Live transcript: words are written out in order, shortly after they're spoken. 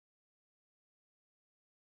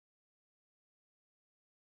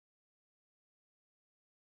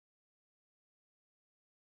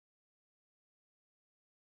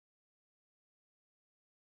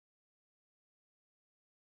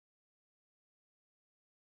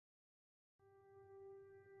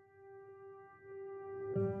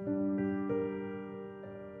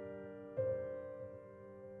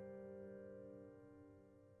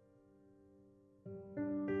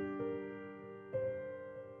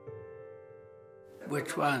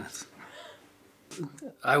Which ones?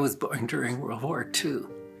 I was born during World War II.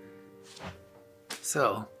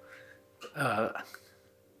 So,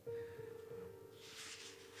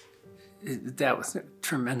 that was a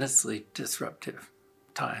tremendously disruptive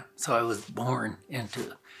time. So I was born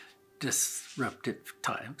into disruptive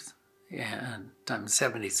times. And I'm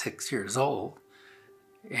 76 years old.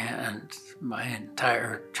 And my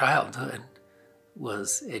entire childhood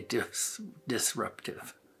was a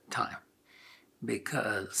disruptive time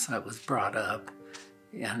because I was brought up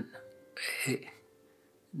in a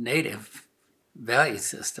native value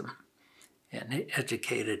system and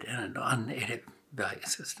educated in a non-native value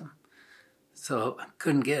system. So I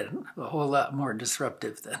couldn't get a whole lot more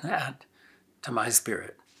disruptive than that to my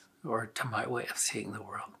spirit or to my way of seeing the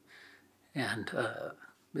world. And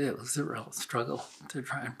it was a real struggle to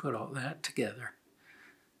try and put all that together.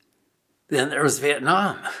 Then there was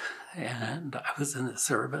Vietnam, and I was in the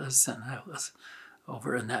service, and I was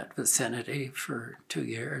over in that vicinity for 2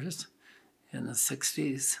 years in the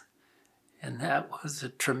 60s. And that was a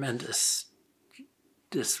tremendous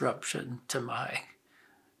disruption to my,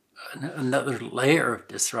 another layer of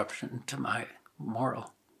disruption to my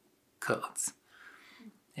moral codes.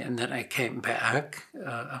 And then I came back.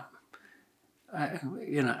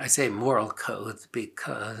 I say moral codes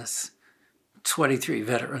because 23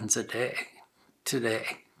 veterans a day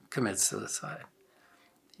today commit suicide.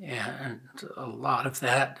 And a lot of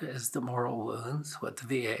that is the moral wounds, what the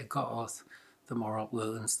VA calls the moral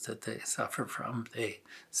wounds that they suffer from. They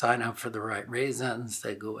sign up for the right reasons,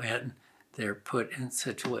 they go in, they're put in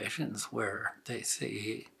situations where they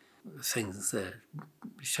see things that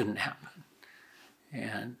shouldn't happen.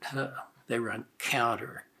 And they run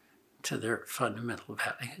counter to their fundamental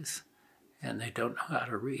values, and they don't know how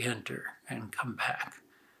to re-enter and come back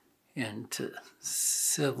into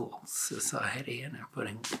civil society, and I'm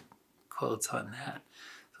putting quotes on that.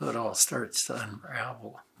 So it all starts to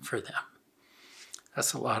unravel for them.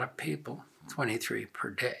 That's a lot of people, 23 per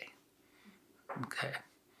day. Okay.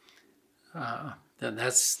 Then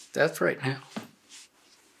that's right now.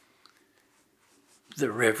 The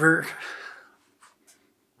river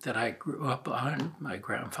that I grew up on, my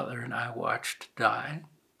grandfather and I watched die.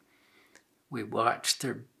 We watched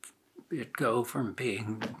it go from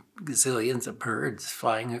being gazillions of birds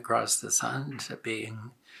flying across the sun to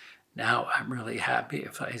being, now I'm really happy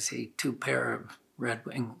if I see 2 pair of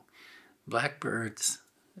red-winged blackbirds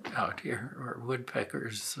out here, or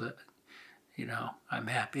woodpeckers. I'm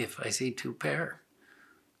happy if I see 2 pair.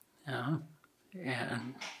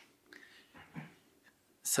 And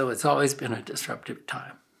so it's always been a disruptive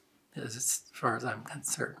time, as far as I'm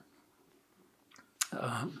concerned.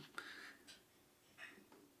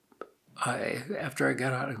 After I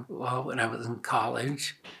got out of, when I was in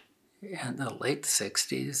college in the late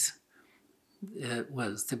 60s, it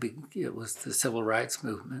was the civil rights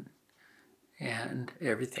movement, and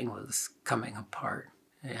everything was coming apart,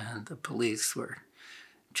 and the police were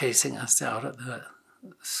chasing us out of the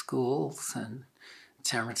schools in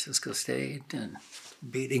San Francisco State and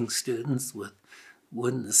beating students with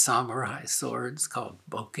wooden samurai swords called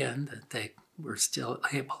bokken that they were still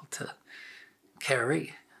able to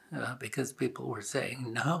carry because people were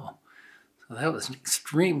saying no. So that was an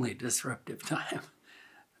extremely disruptive time.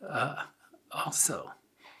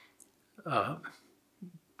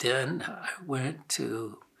 Then I went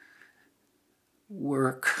to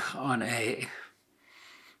work on a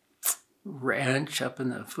ranch up in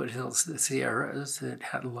the foothills of the Sierras that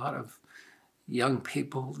had a lot of young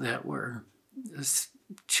people that were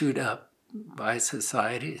chewed up by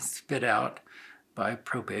society, spit out by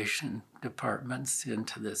probation departments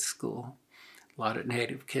into this school. A lot of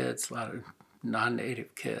native kids, a lot of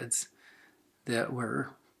non-native kids that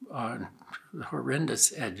were on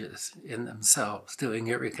horrendous edges in themselves,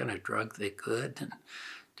 doing every kind of drug they could and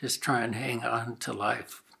just trying to hang on to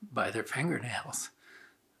life by their fingernails.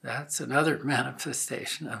 That's another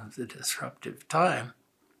manifestation of the disruptive time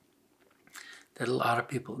that a lot of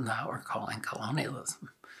people now are calling colonialism.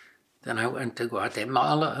 Then I went to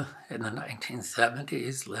Guatemala in the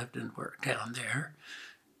 1970s, lived and worked down there.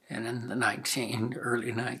 And in the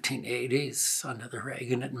early 1980s, under the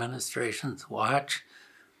Reagan administration's watch,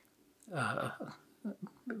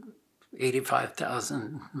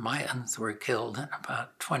 85,000 Mayans were killed in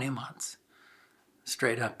about 20 months.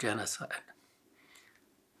 Straight up genocide.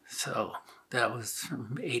 So that was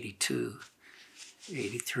from 82,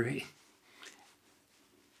 83.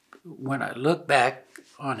 When I look back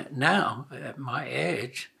on it now, at my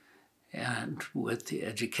age, and with the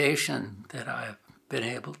education that I've been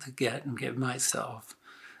able to get and give myself,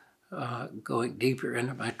 going deeper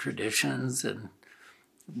into my traditions and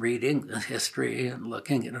reading the history and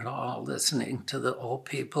looking at it all, listening to the old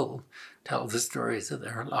people tell the stories of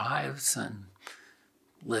their lives, and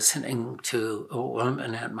listening to a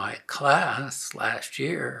woman in my class last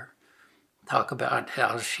year talk about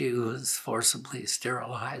how she was forcibly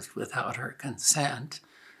sterilized without her consent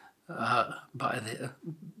by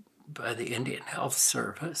the Indian Health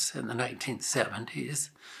Service in the 1970s.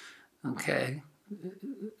 Okay,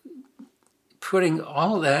 putting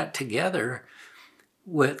all that together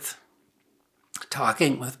with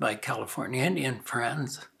talking with my California Indian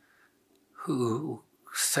friends who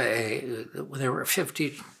say there were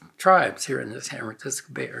 50 tribes here in the San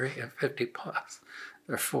Francisco Bay Area, 50 plus.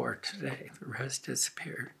 There are 4 today, the rest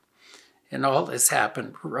disappeared. And all this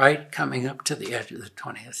happened right coming up to the edge of the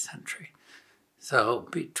 20th century. So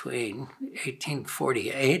between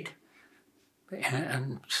 1848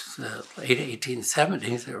 and the late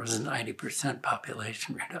 1870s, there was a 90%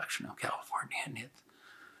 population reduction of California Indians.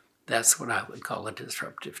 That's what I would call a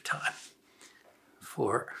disruptive time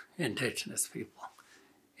for Indigenous people.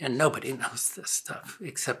 And nobody knows this stuff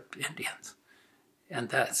except Indians. And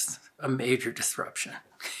that's a major disruption.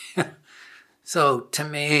 So to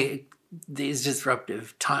me, these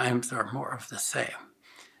disruptive times are more of the same.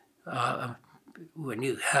 When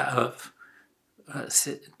you have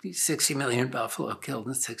 60 million buffalo killed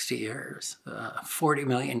in 60 years, 40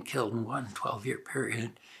 million killed in one 12-year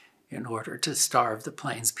period in order to starve the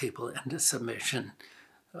Plains people into submission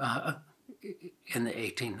in the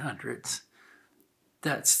 1800s,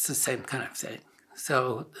 that's the same kind of thing.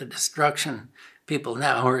 So the destruction, people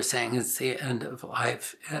now are saying it's the end of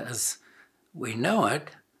life as we know it.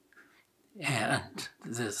 And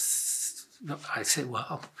this, I say,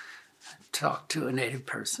 well, talk to a Native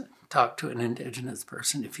person, talk to an Indigenous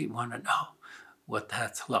person if you want to know what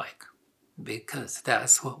that's like, because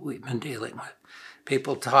that's what we've been dealing with.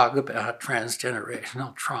 People talk about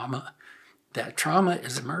transgenerational trauma. That trauma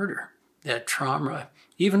is murder. That trauma,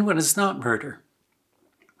 even when it's not murder,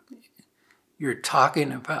 you're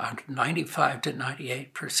talking about 95 to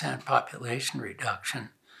 98% population reduction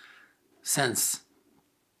since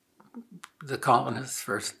the colonists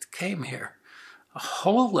first came here. A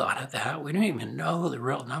whole lot of that, we don't even know the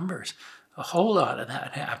real numbers, a whole lot of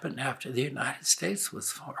that happened after the United States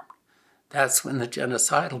was formed. That's when the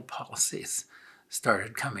genocidal policies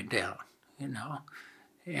started coming down, you know.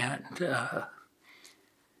 And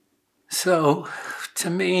so to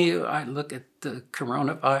me, I look at the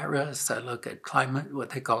coronavirus, I look at climate, what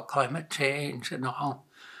they call climate change and all,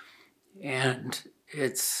 and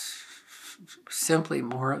it's simply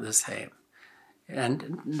more of the same.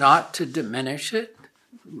 And not to diminish it,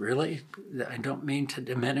 really, I don't mean to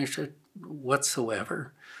diminish it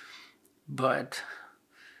whatsoever, but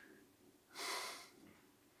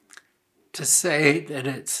to say that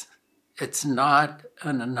it's not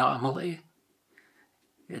an anomaly,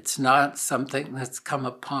 it's not something that's come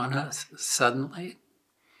upon us suddenly,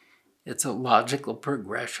 it's a logical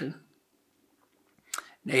progression.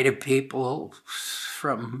 Native people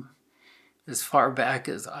from as far back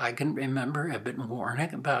as I can remember have been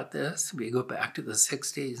warning about this. We go back to the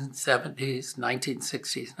 60s and 70s,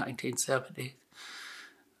 1960s, 1970s,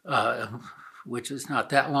 which is not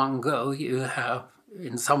that long ago. You have,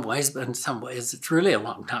 in some ways, but in some ways it's really a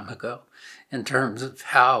long time ago in terms of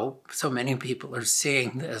how so many people are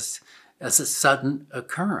seeing this as a sudden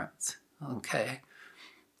occurrence, okay?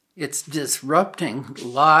 It's disrupting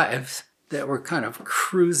lives that were kind of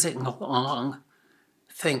cruising along,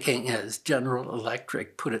 thinking, as General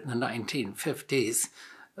Electric put it in the 1950s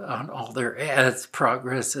on all their ads,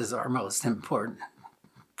 progress is our most important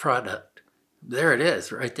product. There it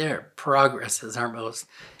is, right there. Progress is our most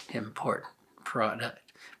important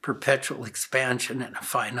product. Perpetual expansion in a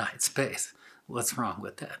finite space. What's wrong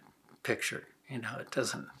with that picture? You know, it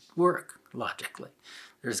doesn't work logically.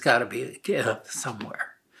 There's got to be a give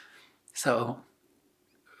somewhere. So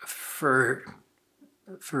for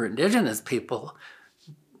Indigenous people,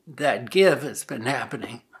 that give has been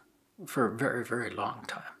happening for a very, very long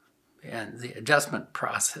time. And the adjustment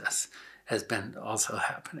process has been also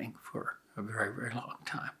happening for a very, very long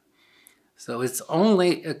time. So it's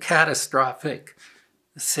only a catastrophic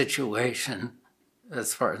situation,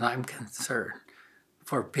 as far as I'm concerned,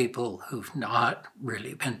 for people who've not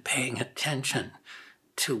really been paying attention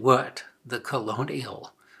to what the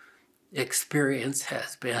colonial experience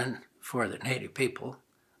has been for the Native people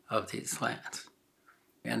of these lands.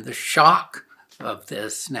 And the shock of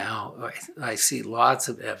this now, I see lots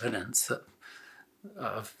of evidence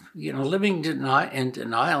of you know, living in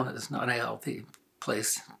denial is not a healthy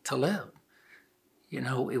place to live. You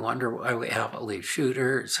know, we wonder why we have all these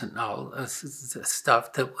shooters and all this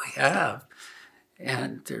stuff that we have.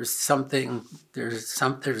 And there's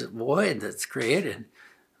a void that's created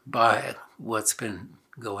by what's been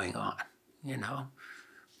going on, you know.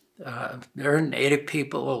 There are Native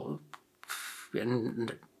people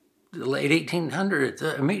in the late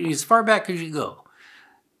 1800s, I mean, as far back as you go,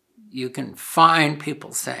 you can find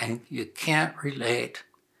people saying you can't relate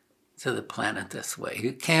to the planet this way.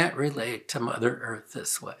 You can't relate to Mother Earth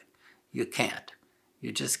this way. You can't.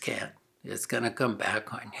 You just can't. It's going to come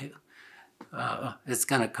back on you. It's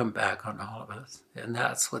going to come back on all of us. And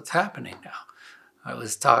that's what's happening now. I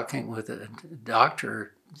was talking with a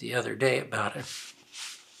doctor the other day about it.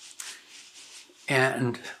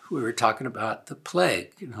 And we were talking about the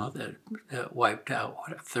plague, you know, that wiped out,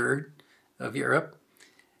 what, a third of Europe?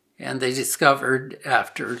 And they discovered,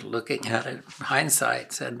 after looking at it,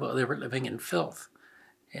 hindsight, said, well, they were living in filth.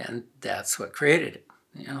 And that's what created it.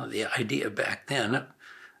 You know, the idea back then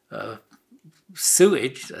of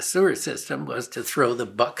sewage, the sewer system, was to throw the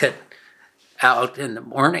bucket out in the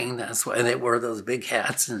morning. That's why they wore those big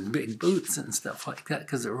hats and big boots and stuff like that,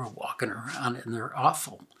 because they were walking around and they're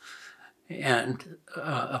awful. And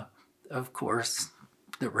of course,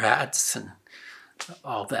 the rats and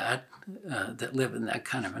all that that live in that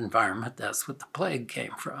kind of environment, that's what the plague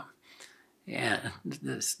came from. And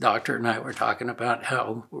this doctor and I were talking about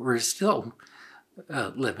how we're still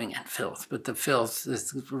living in filth, but the filth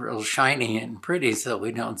is real shiny and pretty, so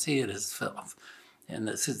we don't see it as filth. And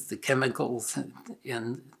this is the chemicals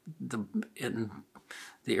in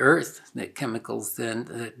the earth, the chemicals then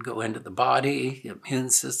that go into the body, immune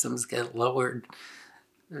systems get lowered.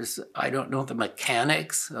 I don't know the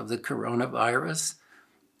mechanics of the coronavirus,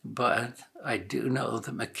 but I do know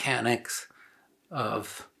the mechanics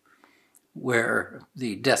of where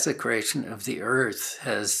the desecration of the earth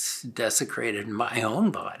has desecrated my own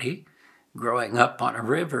body, growing up on a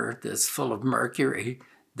river that's full of mercury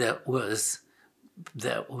that was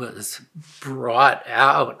brought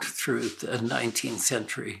out through the 19th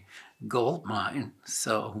century gold mine.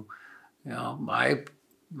 So, you know,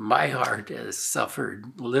 my heart has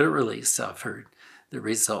suffered, literally suffered, the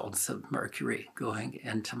results of mercury going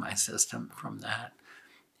into my system from that.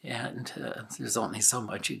 And there's only so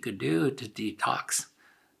much you could do to detox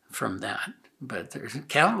from that. But there's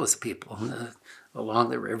countless people along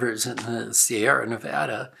the rivers in the Sierra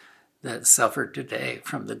Nevada that suffered today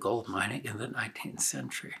from the gold mining in the 19th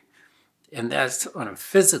century. And that's on a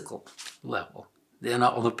physical level. Then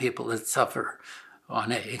all the people that suffer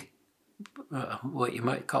on a what you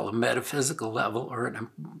might call a metaphysical level,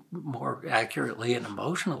 or more accurately an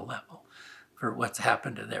emotional level, for what's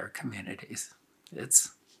happened to their communities.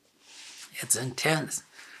 It's intense.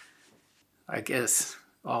 I guess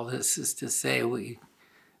all this is to say we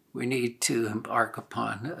need to embark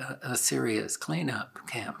upon a serious cleanup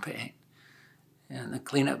campaign. And the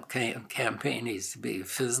cleanup campaign needs to be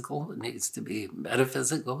physical, it needs to be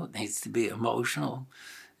metaphysical, it needs to be emotional,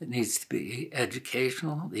 it needs to be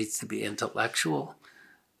educational, it needs to be intellectual,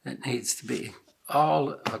 it needs to be all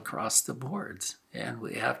across the boards. And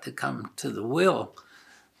we have to come to the will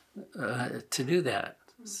to do that.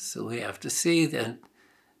 So we have to see that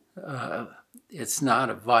it's not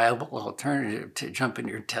a viable alternative to jump in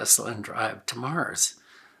your Tesla and drive to Mars,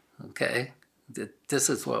 okay? That this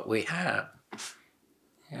is what we have.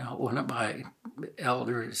 You know, one of my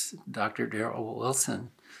elders, Dr. Darrell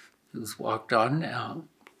Wilson, who's walked on now,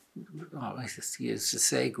 always used to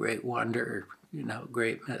say, great wonder, you know,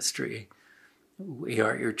 great mystery, we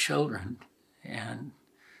are your children. And,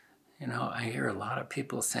 you know, I hear a lot of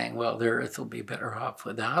people saying, well, the earth will be better off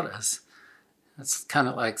without us. It's kind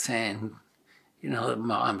of like saying, you know, the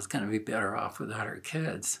mom's going to be better off without her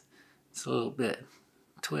kids. It's a little bit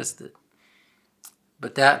twisted.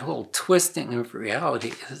 But that whole twisting of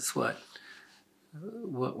reality is what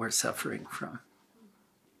we're suffering from.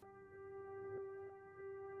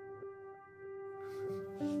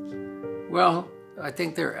 Well, I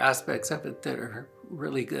think there are aspects of it that are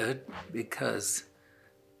really good because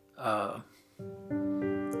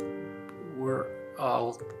we're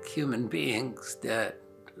all human beings that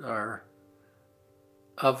are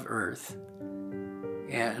of Earth.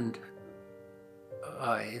 And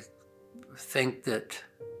I think that,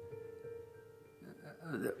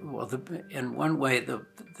 well, in one way, the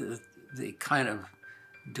kind of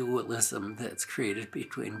dualism that's created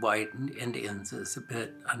between white and Indians is a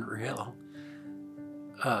bit unreal.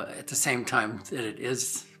 At the same time that it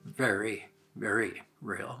is very, very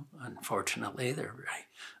real. Unfortunately, there are very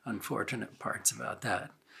unfortunate parts about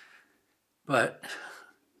that. But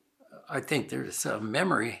I think there's a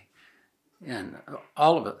memory in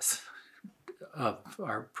all of us of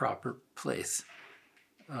our proper place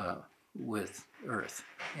with Earth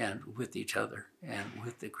and with each other and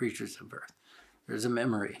with the creatures of Earth. There's a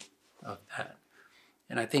memory of that.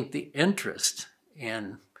 And I think the interest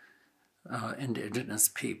in Indigenous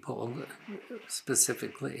people,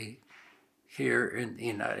 specifically here in the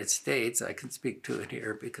United States, I can speak to it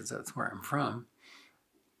here because that's where I'm from,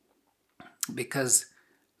 because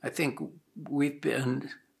I think we've been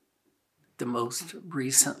the most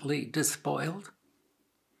recently despoiled.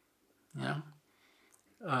 You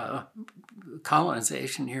know,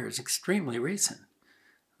 colonization here is extremely recent.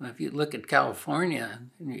 If you look at California,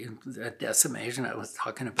 that decimation I was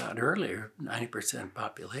talking about earlier, 90%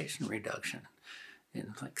 population reduction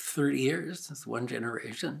in like 30 years, that's one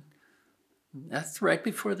generation. That's right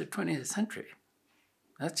before the 20th century.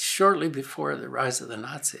 That's shortly before the rise of the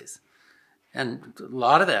Nazis. And a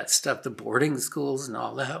lot of that stuff, the boarding schools and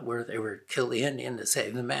all that, where they would kill the Indian to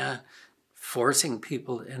save the man, forcing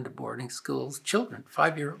people into boarding schools, children,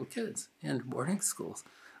 5-year-old kids into boarding schools,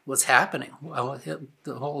 was happening while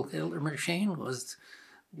the whole Hitler machine was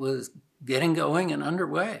getting going and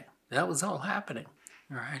underway. That was all happening,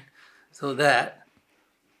 all right? So that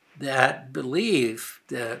belief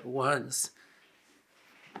that one's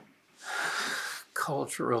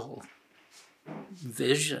cultural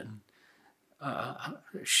vision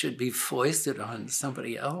should be foisted on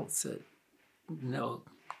somebody else at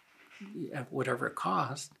at whatever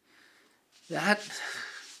cost. That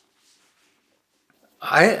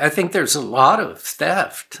I think there's a lot of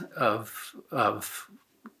theft of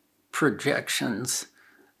projections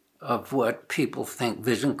of what people think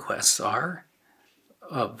vision quests are,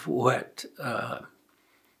 of what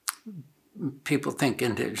people think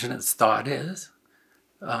Indigenous thought is.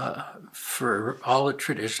 For all the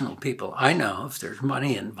traditional people I know, if there's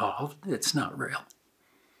money involved, it's not real.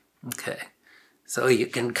 Okay, so you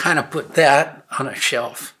can kind of put that on a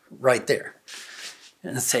shelf right there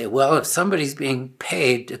and say, well, if somebody's being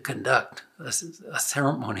paid to conduct a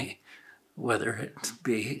ceremony, whether it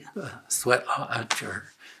be a sweat lodge or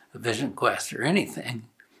a vision quest or anything,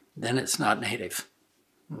 then it's not native.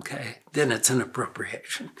 Okay, then it's an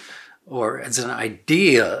appropriation, or it's an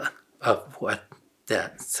idea of what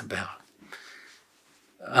that's about.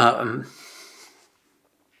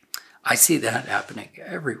 I see that happening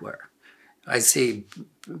everywhere. I see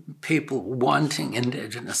people wanting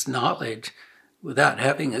Indigenous knowledge without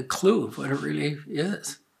having a clue of what it really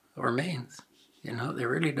is or means. You know, they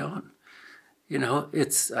really don't. You know,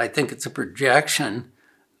 I think it's a projection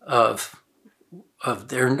of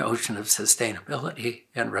their notion of sustainability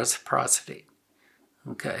and reciprocity.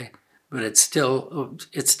 Okay, but it's still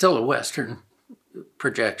a Western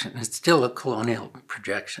projection. It's still a colonial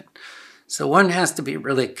projection. So one has to be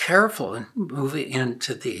really careful in moving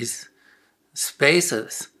into these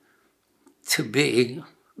spaces to be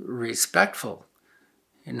respectful,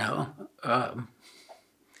 you know,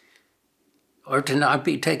 or to not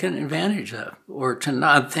be taken advantage of, or to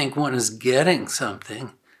not think one is getting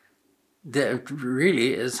something that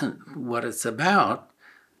really isn't what it's about.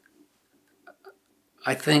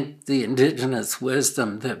 I think the Indigenous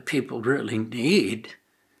wisdom that people really need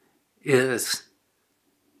is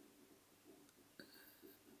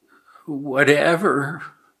whatever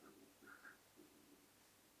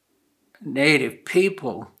Native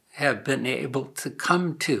people have been able to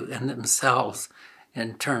come to in themselves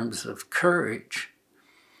in terms of courage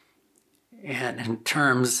and in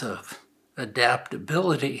terms of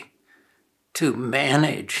adaptability to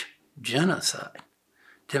manage genocide,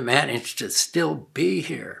 to manage to still be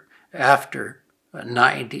here after a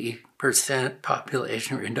 90%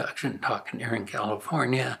 population reduction, talking here in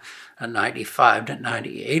California, a 95 to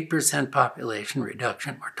 98% population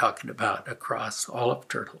reduction, we're talking about across all of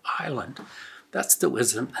Turtle Island. That's the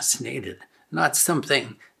wisdom that's needed, not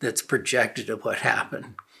something that's projected of what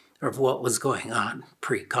happened or of what was going on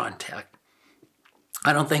pre-contact.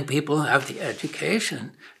 I don't think people have the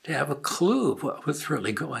education to have a clue of what was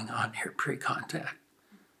really going on here pre-contact.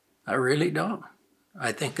 I really don't.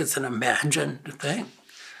 I think it's an imagined thing.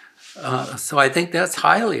 So I think that's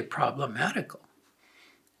highly problematical.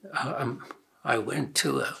 I went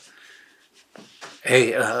to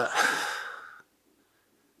a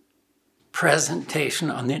presentation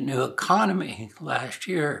on the new economy last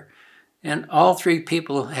year, and all three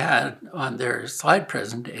people had on their slide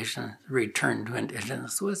presentation return to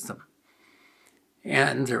Indigenous wisdom.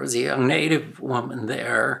 And there was a young Native woman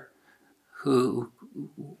there who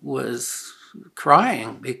was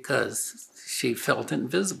crying because she felt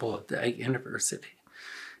invisible at that university.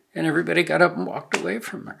 And everybody got up and walked away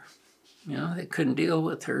from her. You know, they couldn't deal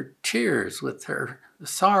with her tears, with her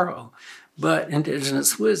sorrow. But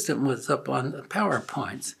Indigenous wisdom was up on the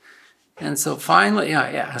PowerPoints. And so finally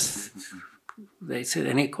I asked, they said,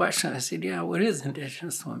 any question? I said, yeah, what is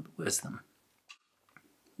Indigenous wisdom?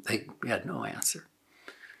 They had no answer.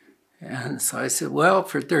 And so I said, well,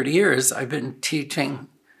 for 30 years, I've been teaching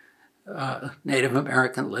Native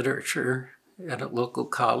American literature at a local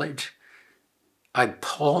college. I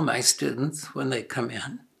poll my students when they come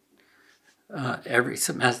in every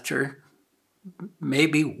semester.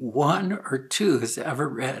 Maybe one or two has ever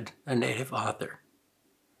read a Native author.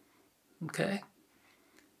 Okay?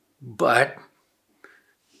 But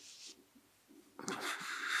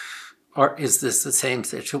is this the same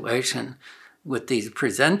situation with these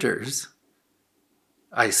presenters?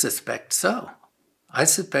 I suspect so. I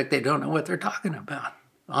suspect they don't know what they're talking about,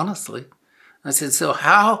 honestly. I said, so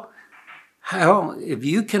how, if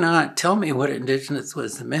you cannot tell me what Indigenous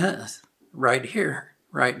wisdom is right here,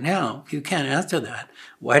 right now, if you can't answer that,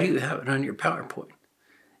 why do you have it on your PowerPoint?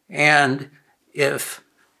 And if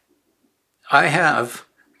I have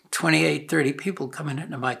 28, 30 people coming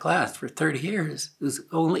into my class for 30 years who's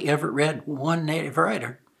only ever read one Native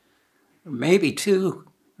writer, maybe two,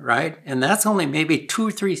 right? And that's only maybe 2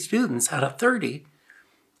 or 3 students out of 30.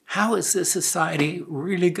 How is this society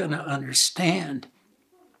really going to understand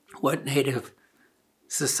what Native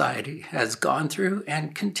society has gone through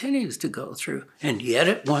and continues to go through? And yet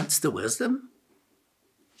it wants the wisdom?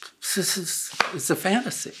 It's a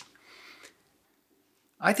fantasy.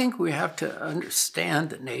 I think we have to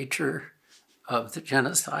understand the nature of the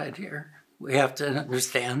genocide here. We have to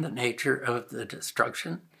understand the nature of the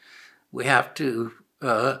destruction. We have to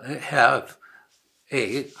have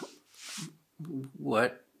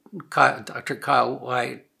what Dr. Kyle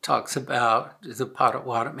White talks about, is a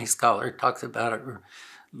Potawatomi scholar, talks about it,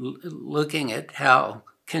 looking at how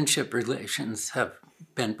kinship relations have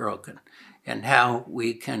been broken and how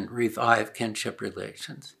we can revive kinship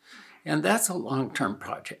relations. And that's a long-term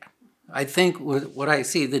project. I think what I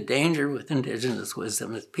see the danger with Indigenous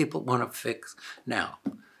wisdom is people want to fix now.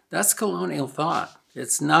 That's colonial thought.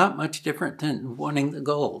 It's not much different than wanting the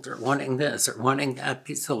gold or wanting this or wanting that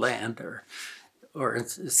piece of land or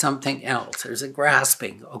something else. There's a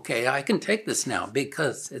grasping. Okay, I can take this now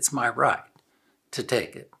because it's my right to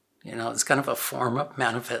take it. You know, it's kind of a form of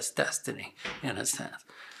manifest destiny in a sense.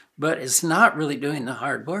 But it's not really doing the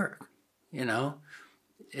hard work, you know.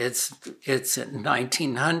 It's in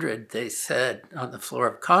 1900, they said on the floor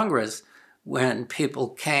of Congress, when people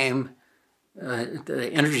came, the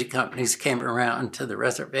energy companies came around to the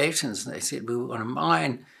reservations and they said, we want to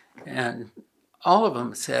mine. And all of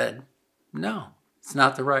them said, no, it's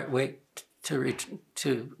not the right way to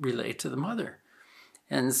relate to the mother.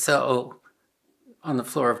 And so on the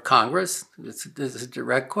floor of Congress, this is a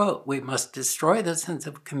direct quote, we must destroy the sense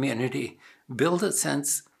of community, build a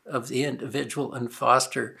sense of the individual, and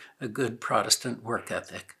foster a good Protestant work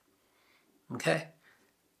ethic. Okay?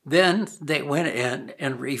 Then they went in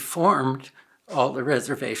and reformed all the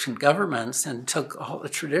reservation governments and took all the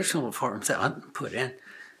traditional forms out and put in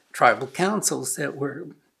tribal councils that were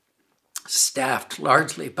staffed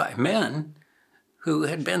largely by men who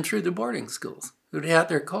had been through the boarding schools, who'd had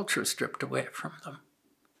their culture stripped away from them.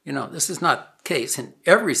 You know, this is not the case in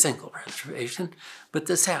every single reservation, but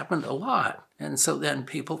this happened a lot. And so then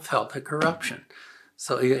people felt the corruption.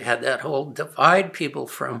 So you had that whole divide people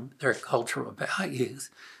from their cultural values,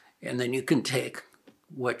 and then you can take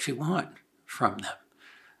what you want from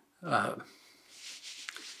them.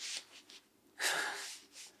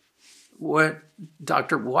 What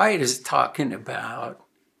Dr. White is talking about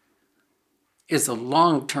is a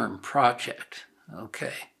long-term project,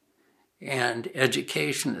 okay? And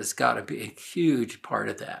education has got to be a huge part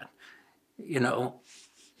of that. You know,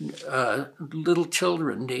 little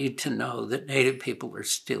children need to know that Native people are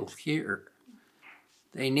still here.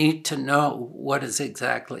 They need to know what has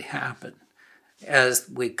exactly happened. As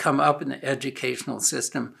we come up in the educational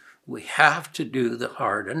system, we have to do the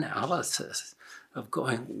hard analysis of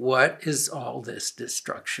going, what is all this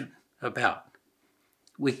destruction about?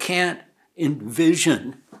 We can't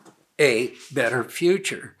envision a better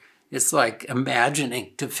future. It's like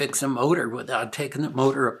imagining to fix a motor without taking the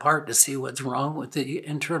motor apart to see what's wrong with the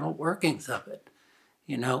internal workings of it.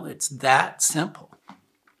 You know, it's that simple,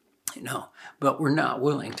 you know, but we're not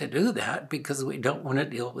willing to do that because we don't want to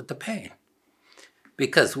deal with the pain.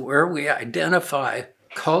 Because where we identify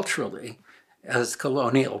culturally as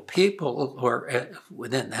colonial people, or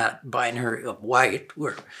within that binary of white,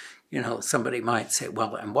 where, you know, somebody might say,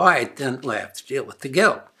 well, I'm white, then we have to deal with the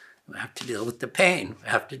guilt. We have to deal with the pain. We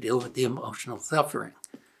have to deal with the emotional suffering.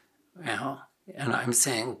 You know? And I'm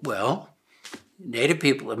saying, well, Native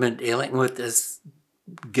people have been dealing with this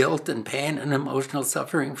guilt and pain and emotional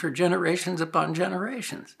suffering for generations upon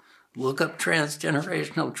generations. Look up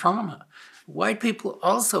transgenerational trauma. White people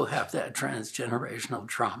also have that transgenerational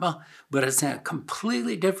trauma, but it's in a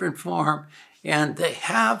completely different form, and they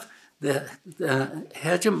have the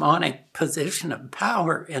hegemonic position of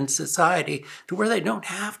power in society to where they don't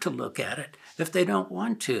have to look at it if they don't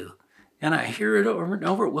want to. And I hear it over and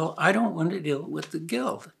over, well, I don't want to deal with the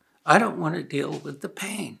guilt. I don't want to deal with the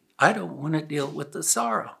pain. I don't want to deal with the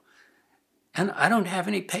sorrow. And I don't have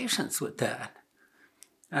any patience with that.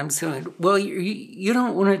 I'm saying, well, you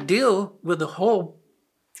don't want to deal with a whole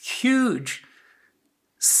huge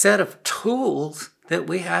set of tools that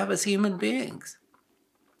we have as human beings.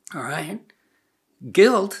 All right?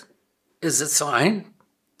 Guilt is a sign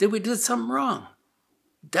that we did something wrong.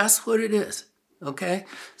 That's what it is. Okay?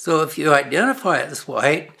 So if you identify as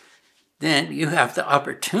white, then you have the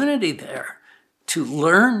opportunity there to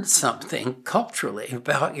learn something culturally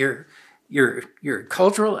about your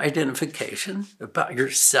cultural identification, about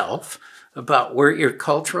yourself, about where your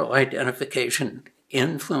cultural identification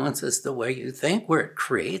influences the way you think, where it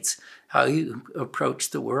creates how you approach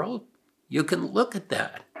the world. You can look at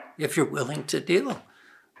that if you're willing to deal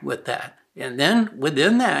with that. And then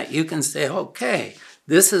within that, you can say, okay,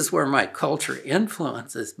 this is where my culture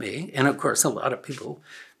influences me. And of course, a lot of people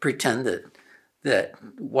pretend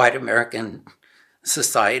that white American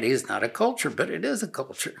society is not a culture, but it is a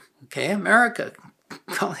culture. Okay, America,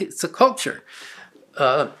 it's a culture.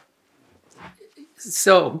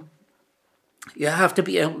 So you have to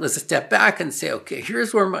be able to step back and say, okay,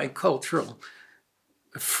 here's where my cultural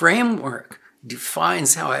framework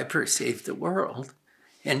defines how I perceive the world,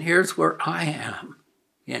 and here's where I am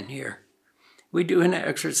in here. We do an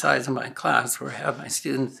exercise in my class where I have my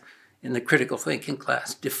students in the critical thinking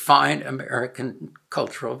class define American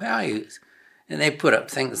cultural values. And they put up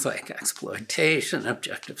things like exploitation,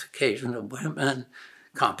 objectification of women,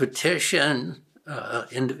 competition,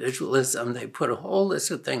 individualism. They put a whole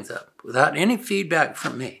list of things up without any feedback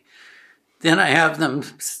from me. Then I have them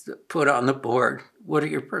put on the board, what are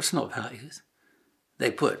your personal values?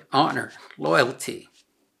 They put honor, loyalty,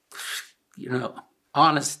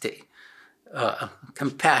 honesty,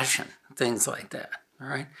 compassion, things like that, all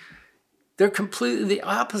right? They're completely the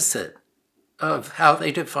opposite of how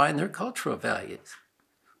they define their cultural values.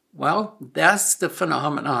 Well, that's the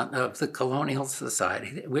phenomenon of the colonial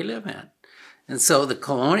society that we live in. And so the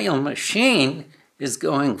colonial machine is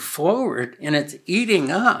going forward and it's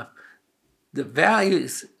eating up the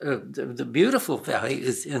values, the beautiful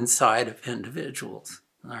values inside of individuals,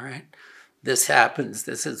 all right? This happens,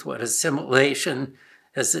 this is what assimilation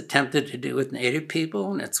has attempted to do with Native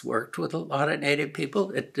people, and it's worked with a lot of Native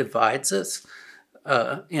people. It divides us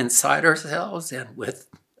inside ourselves and with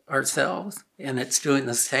ourselves, and it's doing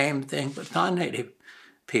the same thing with non-Native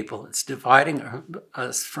people. It's dividing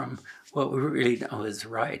us from what we really know is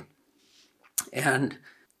right. And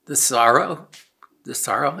the sorrow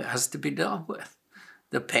has to be dealt with.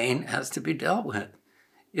 The pain has to be dealt with.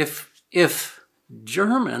 If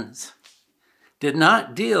Germans did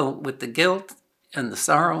not deal with the guilt and the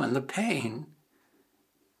sorrow and the pain,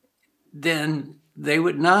 then they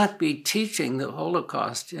would not be teaching the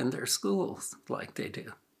Holocaust in their schools like they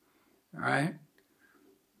do, all right?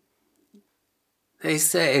 They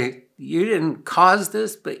say, you didn't cause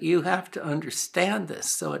this, but you have to understand this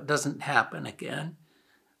so it doesn't happen again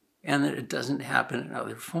and that it doesn't happen in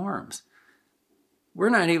other forms. We're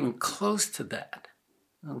not even close to that,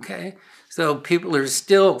 okay? So people are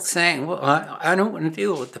still saying, well, I don't want to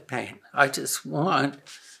deal with the pain. I just want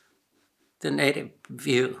the Native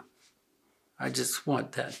view. I just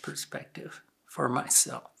want that perspective for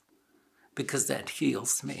myself because that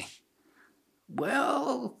heals me.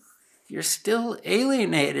 Well, you're still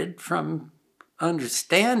alienated from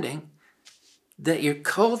understanding that your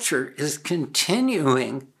culture is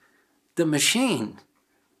continuing the machine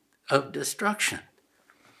of destruction.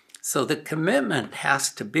 So the commitment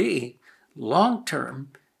has to be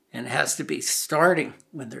long-term and has to be starting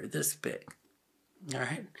when they're this big, all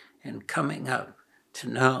right? And coming up to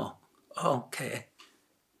know, okay,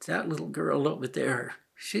 that little girl over there,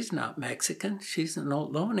 she's not Mexican. She's an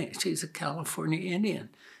Ohlone. She's a California Indian.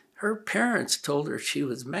 Her parents told her she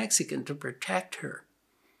was Mexican to protect her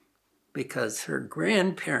because her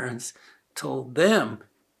grandparents told them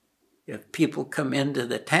if people come into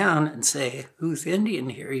the town and say, who's Indian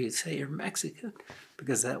here? You say you're Mexican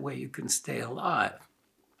because that way you can stay alive.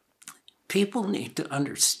 People need to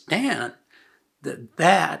understand that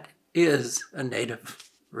that is a Native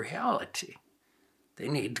reality. They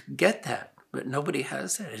need to get that, but nobody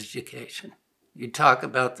has that education. You talk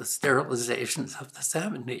about the sterilizations of the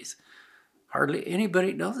 70s. Hardly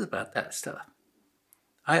anybody knows about that stuff.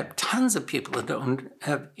 I have tons of people that don't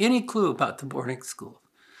have any clue about the boarding school,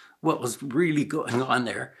 what was really going on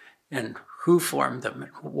there, and who formed them,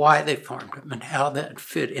 and why they formed them, and how that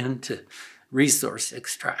fit into resource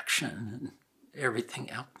extraction and everything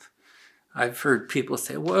else. I've heard people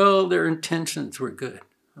say, well, their intentions were good.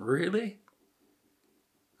 Really?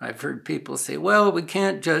 I've heard people say, well, we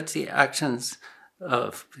can't judge the actions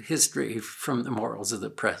of history from the morals of the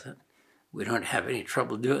present. We don't have any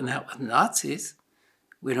trouble doing that with Nazis.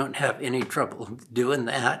 We don't have any trouble doing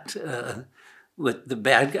that with the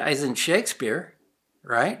bad guys in Shakespeare,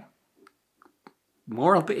 right?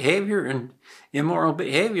 Moral behavior and immoral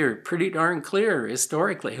behavior, pretty darn clear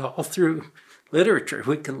historically, all through literature.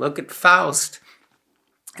 We can look at Faust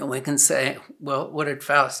and we can say, well, what did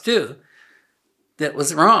Faust do that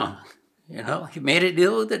was wrong? You know, he made a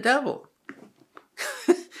deal with the devil.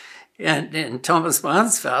 And in Thomas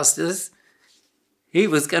Mann's Faustus, he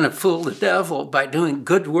was going to fool the devil by doing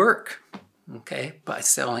good work, okay, by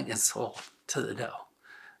selling his soul to the devil.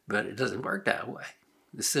 But it doesn't work that way.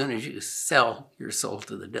 As soon as you sell your soul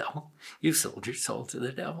to the devil, you sold your soul to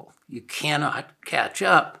the devil. You cannot catch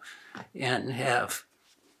up and have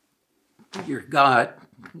your God,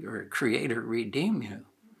 your creator, redeem you.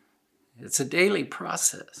 It's a daily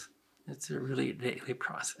process. It's a really daily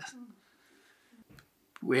process.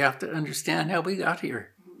 We have to understand how we got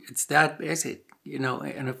here. It's that basic, you know,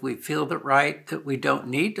 and if we feel the right that we don't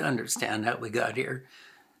need to understand how we got here,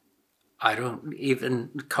 I don't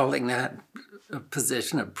even, calling that a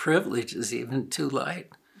position of privilege is even too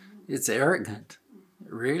light. It's arrogant.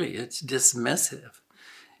 Really, it's dismissive.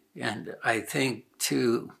 And I think,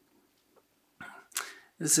 too,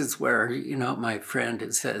 this is where, you know, my friend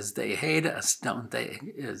who says they hate us, don't they,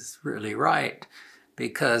 is really right.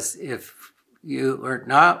 Because if you are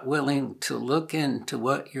not willing to look into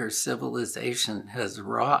what your civilization has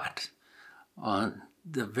wrought on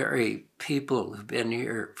the very people who've been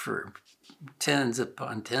here for tens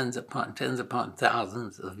upon tens upon tens upon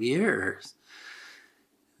thousands of years,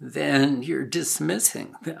 then you're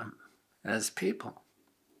dismissing them as people.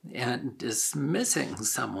 And dismissing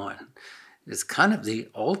someone is kind of the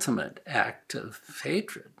ultimate act of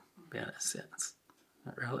hatred, in a sense,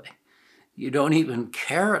 really. You don't even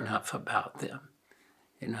care enough about them,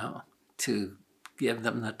 you know, to give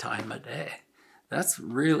them the time of day. That's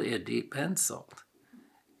really a deep insult.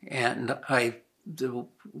 And the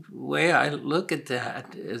way I look at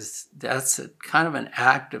that is that's a kind of an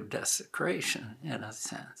act of desecration, in a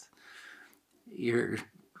sense. You're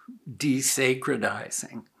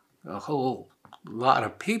desacredizing a whole lot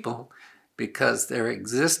of people because their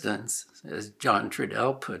existence, as John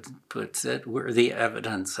Trudell puts it, were the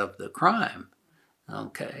evidence of the crime,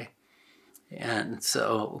 okay? And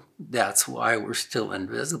so that's why we're still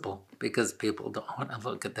invisible, because people don't want to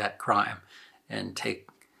look at that crime and take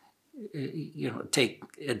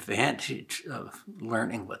advantage of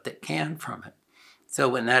learning what they can from it. So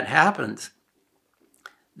when that happens,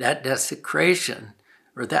 that desecration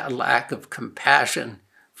or that lack of compassion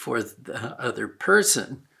for the other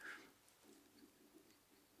person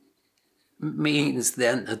means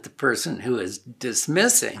then that the person who is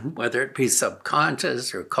dismissing, whether it be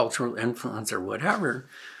subconscious or cultural influence or whatever,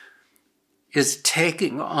 is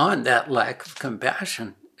taking on that lack of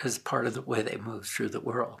compassion as part of the way they move through the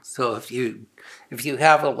world. So if you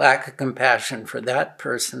have a lack of compassion for that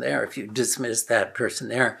person there, if you dismiss that person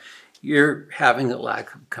there, you're having a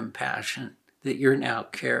lack of compassion that you're now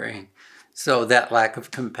carrying. So that lack of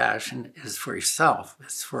compassion is for yourself.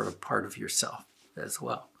 It's for a part of yourself as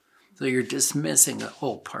well. So you're dismissing a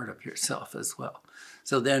whole part of yourself as well.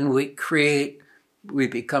 So then we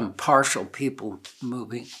become partial people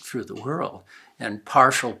moving through the world. And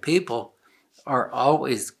partial people are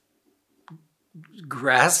always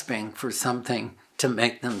grasping for something to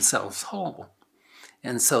make themselves whole.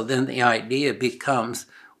 And so then the idea becomes,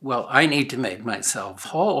 well, I need to make myself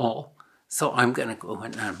whole, so I'm going to go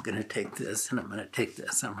and I'm going to take this, and I'm going to take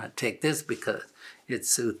this, and I'm going to take this because it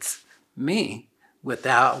suits me,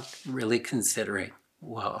 without really considering,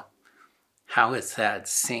 well, how is that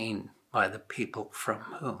seen by the people from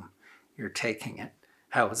whom you're taking it?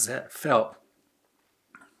 How is that felt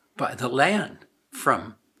by the land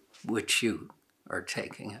from which you are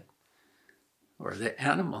taking it? Or the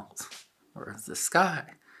animals, or the sky?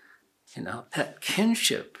 You know, that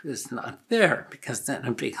kinship is not there, because then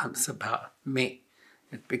it becomes about me.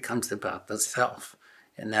 It becomes about the self.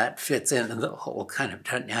 And that fits into the whole kind of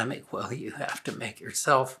dynamic. Well, you have to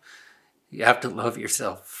love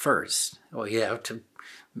yourself first. Or you have to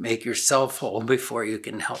make yourself whole before you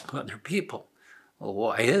can help other people. Well,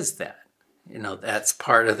 why is that? You know, that's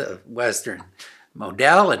part of the Western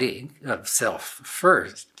modality of self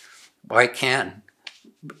first, why can't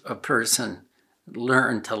a person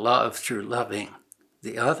learn to love through loving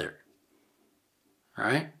the other,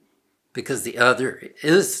 right? Because the other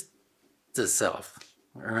is the self,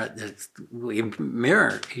 right? We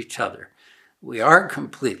mirror each other. We are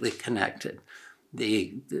completely connected.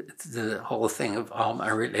 The whole thing of all my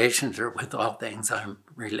relations are with all things I'm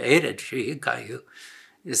related, Chiricahua,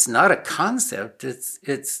 is not a concept,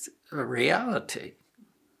 it's a reality,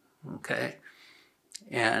 okay?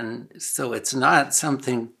 And so it's not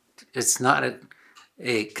something, it's not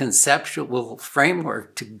a conceptual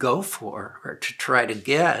framework to go for or to try to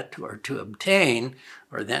get or to obtain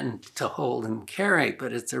or then to hold and carry,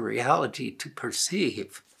 but it's a reality to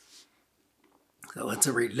perceive. So it's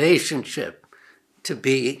a relationship to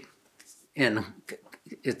be in,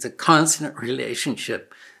 it's a constant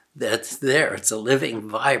relationship that's there. It's a living,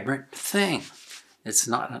 vibrant thing. It's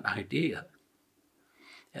not an idea.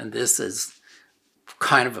 And this is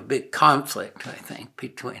kind of a big conflict, I think,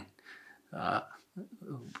 between, I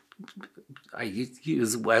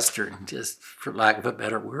use Western just for lack of a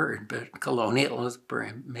better word, but colonial is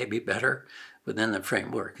maybe better within the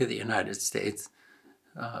framework of the United States.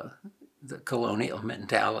 The colonial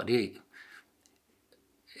mentality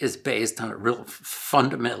is based on a real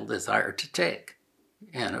fundamental desire to take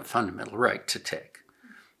and a fundamental right to take.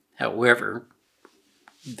 However,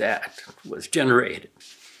 that was generated.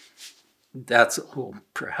 That's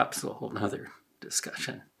perhaps a whole other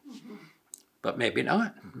discussion. But maybe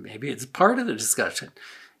not. Maybe it's part of the discussion.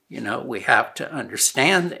 You know, we have to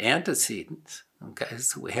understand the antecedents. Okay,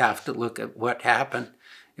 so we have to look at what happened.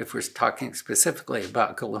 If we're talking specifically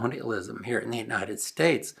about colonialism here in the United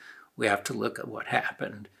States, we have to look at what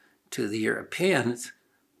happened to the Europeans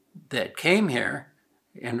that came here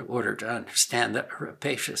in order to understand that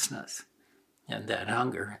rapaciousness and that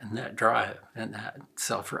hunger and that drive and that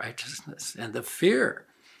self-righteousness and the fear.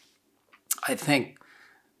 I think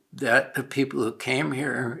that the people who came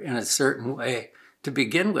here in a certain way, to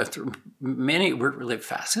begin with, many were really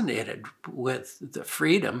fascinated with the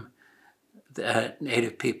freedom that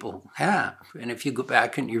Native people have. And if you go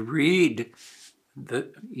back and you read a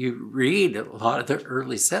lot of the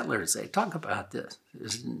early settlers, they talk about this.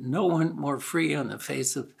 There's no one more free on the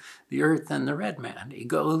face of the earth than the red man. He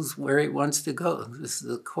goes where he wants to go. This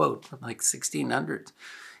is a quote from like 1600s.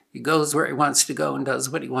 He goes where he wants to go and does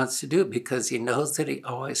what he wants to do because he knows that he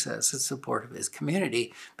always has the support of his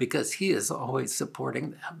community because he is always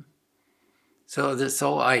supporting them. So this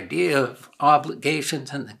whole idea of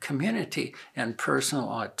obligations in the community and personal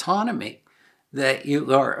autonomy, that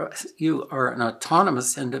you are an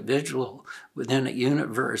autonomous individual within a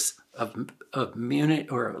universe of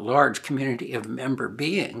or a large community of member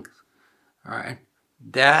beings, all right,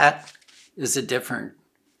 that is a different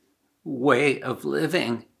way of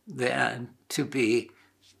living than to be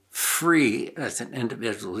free as an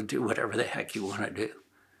individual to do whatever the heck you want to do,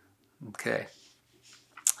 okay?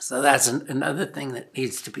 So that's another thing that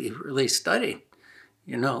needs to be really studied.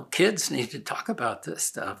 You know, kids need to talk about this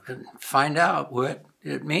stuff and find out what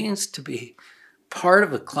it means to be part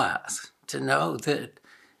of a class, to know that,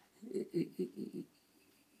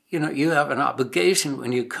 you know, you have an obligation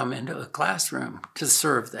when you come into a classroom to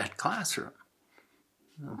serve that classroom.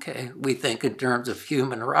 Okay, we think in terms of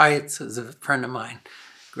human rights. As a friend of mine,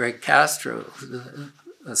 Greg Castro,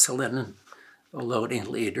 a Selenian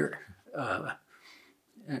leader,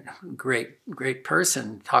 great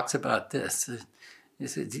person, talks about this. He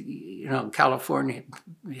said, you know, California,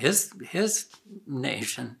 his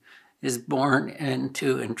nation is born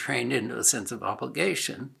into and trained into a sense of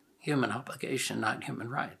obligation, human obligation, not human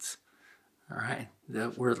rights. All right,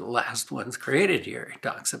 that we're the last ones created here, he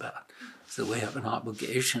talks about. So we have an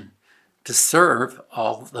obligation to serve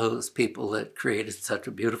all those people that created such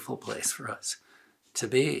a beautiful place for us to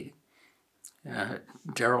be.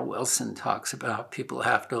 Darrell Wilson talks about people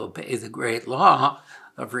have to obey the great law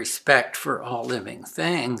of respect for all living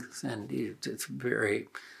things, and it's a very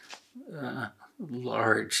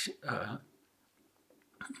large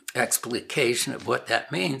explication of what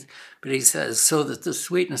that means. But he says, so that the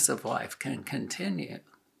sweetness of life can continue.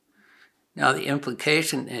 Now, the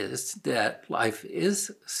implication is that life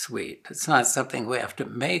is sweet. It's not something we have to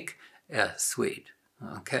make as sweet,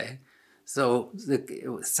 okay? So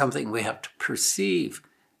it's something we have to perceive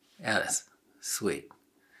as sweet.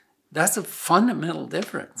 That's a fundamental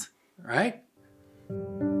difference, right?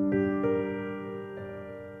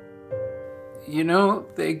 You know,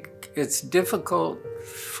 it's difficult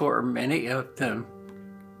for many of them,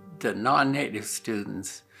 the non-native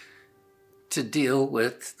students, to deal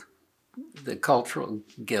with the cultural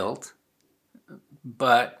guilt,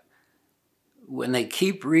 but when they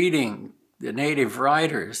keep reading the Native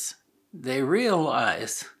writers, they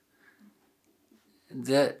realize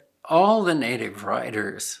that all the Native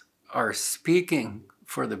writers are speaking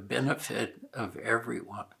for the benefit of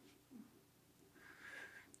everyone.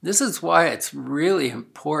 This is why it's really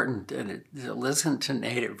important to listen to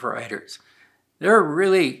Native writers. There are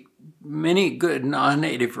really many good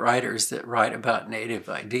non-Native writers that write about Native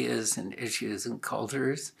ideas and issues and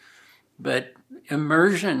cultures, but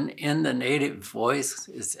immersion in the Native voice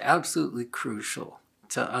is absolutely crucial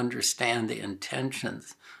to understand the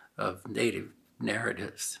intentions of Native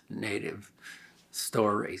narratives, Native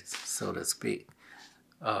stories, so to speak,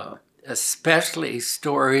 especially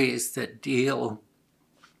stories that deal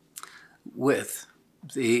with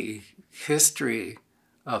the history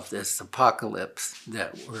of this apocalypse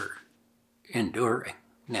that we're enduring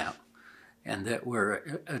now and that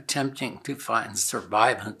we're attempting to find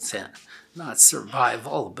survivance in. Not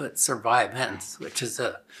survival, but survivance, which is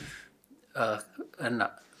a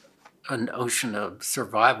notion of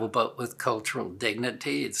survival, but with cultural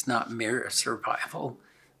dignity. It's not mere survival.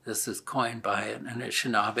 This is coined by an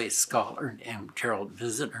Anishinaabe scholar named Gerald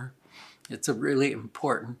Visitor. It's a really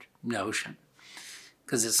important notion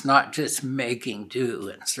because it's not just making do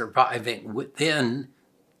and surviving within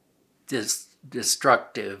this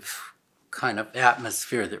destructive kind of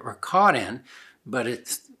atmosphere that we're caught in, but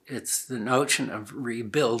it's the notion of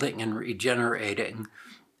rebuilding and regenerating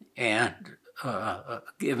and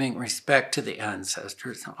giving respect to the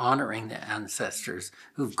ancestors, honoring the ancestors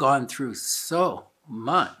who've gone through so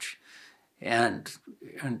much and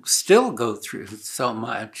still go through so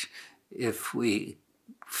much if we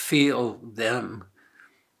feel them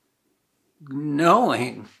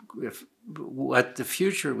knowing what the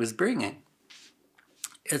future was bringing.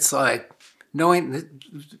 It's like knowing that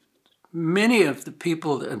many of the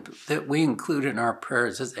people that we include in our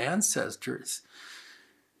prayers as ancestors,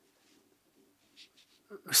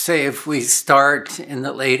 say if we start in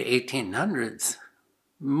the late 1800s,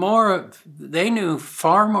 they knew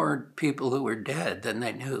far more people who were dead than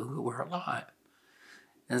they knew who were alive.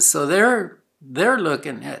 And so they're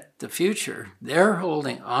looking at the future. They're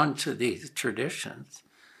holding on to these traditions.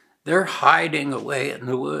 They're hiding away in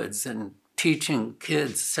the woods and teaching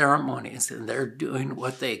kids ceremonies, and they're doing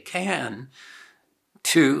what they can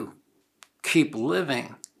to keep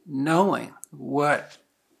living, knowing what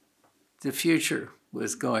the future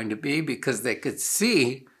was going to be, because they could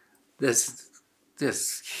see this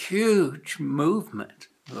huge movement,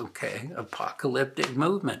 apocalyptic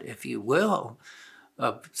movement, if you will,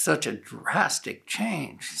 of such a drastic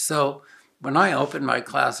change. So when I open my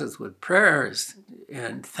classes with prayers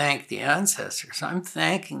and thank the ancestors, I'm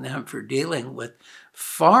thanking them for dealing with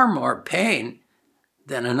far more pain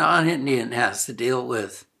than a non-Indian has to deal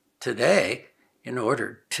with today in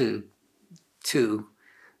order to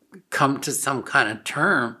come to some kind of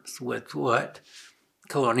terms with what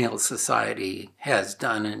colonial society has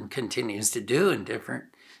done and continues to do in different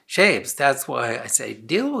shapes. That's why I say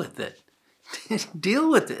deal with it.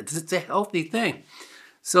 Deal with it. It's a healthy thing.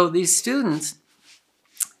 So these students,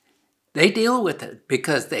 they deal with it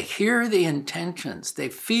because they hear the intentions, they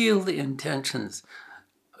feel the intentions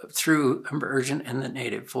through immersion in the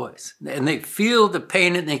Native voice. And they feel the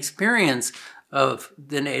pain and the experience of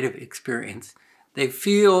the Native experience. They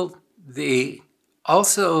feel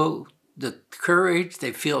also the courage,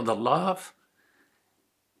 they feel the love.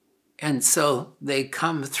 And so they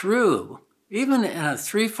come through, even in a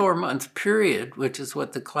 3-4 month period, which is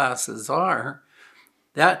what the classes are,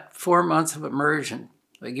 that 4 months of immersion.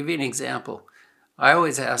 I'll give you an example. I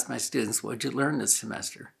always ask my students, what'd you learn this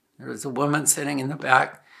semester? There was a woman sitting in the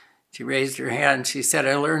back. She raised her hand. She said,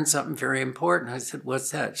 I learned something very important. I said,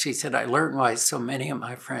 what's that? She said, I learned why so many of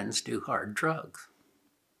my friends do hard drugs.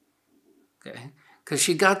 Okay? Because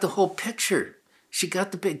she got the whole picture. She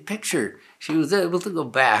got the big picture. She was able to go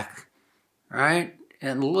back, right,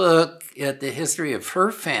 and look at the history of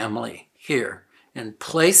her family here and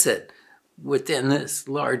place it within this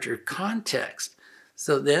larger context.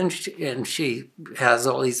 So then she has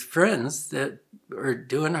all these friends that are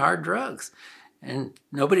doing hard drugs and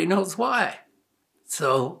nobody knows why.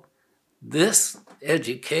 So this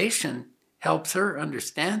education helps her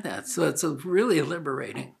understand that. So it's a really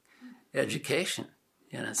liberating education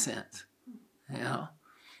in a sense, you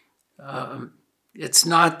know. It's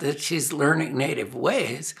not that she's learning Native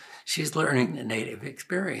ways, she's learning the Native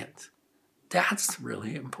experience. That's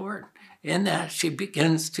really important. In that she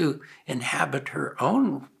begins to inhabit her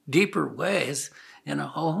own deeper ways in a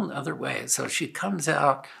whole other way. So she comes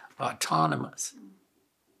out autonomous.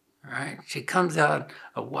 right? She comes out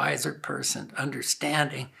a wiser person,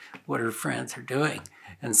 understanding what her friends are doing.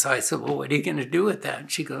 And so I said, well, what are you going to do with that?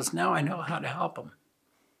 And she goes, now I know how to help them.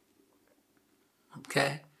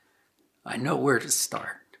 Okay? I know where to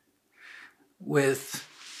start. With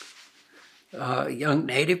young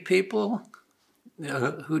Native people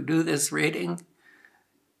who do this reading,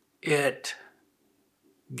 it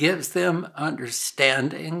gives them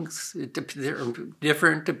understandings. They're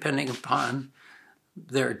different depending upon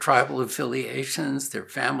their tribal affiliations, their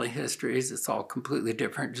family histories. It's all completely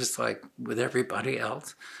different, just like with everybody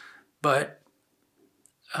else. But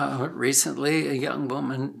recently, a young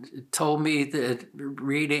woman told me that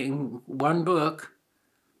reading one book,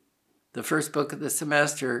 the first book of the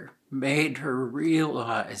semester, made her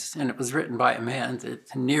realize, and it was written by a man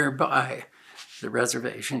that's nearby the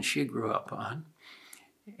reservation she grew up on,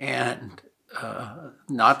 and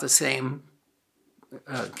not the same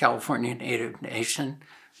California Native nation,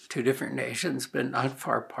 two different nations, but not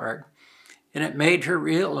far apart. And it made her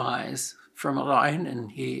realize from a line, and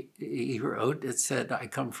he wrote, it said, I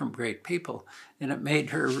come from great people. And it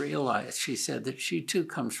made her realize, she said, that she too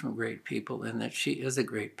comes from great people and that she is a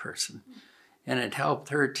great person. And it helped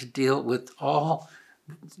her to deal with all,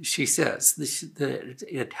 she says, that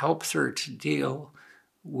it helps her to deal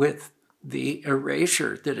with the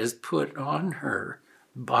erasure that is put on her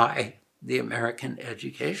by the American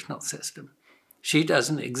educational system. She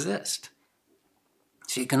doesn't exist.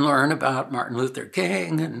 She can learn about Martin Luther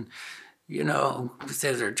King and, you know,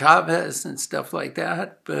 Cesar Chavez and stuff like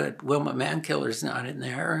that, but Wilma Mankiller's not in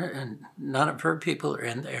there, and none of her people are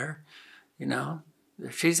in there, you know.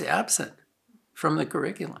 She's absent from the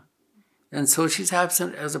curriculum. And so she's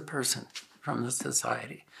absent as a person from the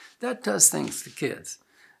society. That does things to kids.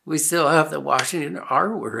 We still have the Washington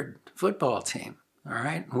R-word football team, all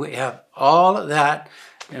right? We have all of that,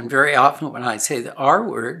 and very often when I say the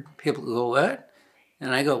R-word, people go, what?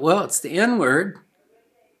 And I go, well, it's the N-word.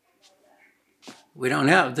 We don't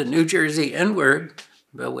have the New Jersey N-word,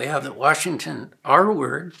 but we have the Washington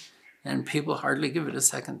R-word, and people hardly give it a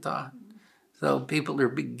second thought. So people are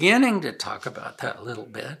beginning to talk about that a little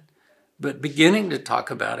bit, but beginning to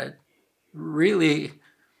talk about it really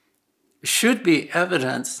should be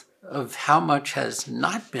evidence of how much has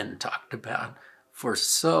not been talked about for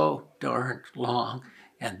so darn long,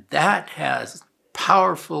 and that has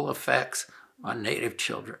powerful effects on Native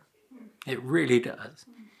children. It really does.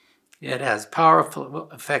 It has powerful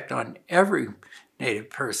effect on every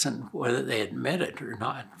Native person, whether they admit it or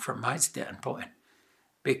not, from my standpoint,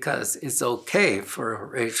 because it's okay for a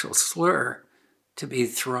racial slur to be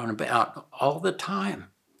thrown about all the time,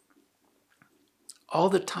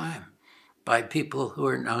 by people who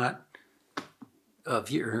are not of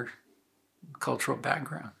your cultural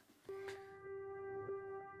background.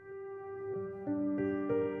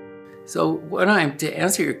 So to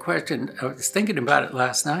answer your question, I was thinking about it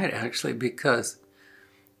last night, actually, because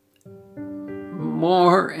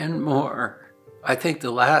more and more, I think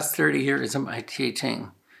the last 30 years of my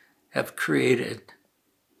teaching have created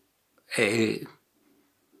a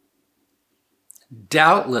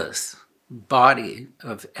doubtless body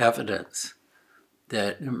of evidence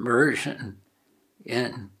that immersion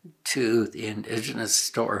into the Indigenous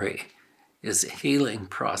story is a healing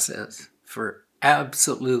process for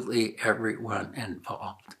absolutely everyone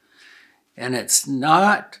involved. And it's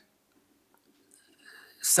not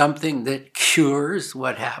something that cures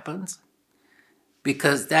what happens,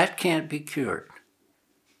 because that can't be cured.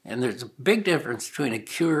 And there's a big difference between a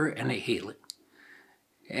cure and a healing.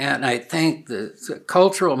 And I think there's a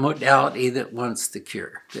cultural modality that wants the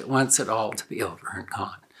cure, that wants it all to be over and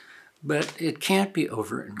gone. But it can't be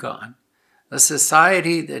over and gone. A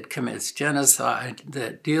society that commits genocide,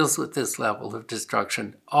 that deals with this level of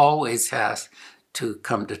destruction, always has to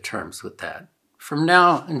come to terms with that, from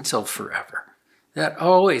now until forever. That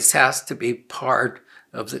always has to be part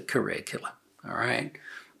of the curriculum, all right?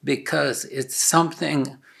 Because it's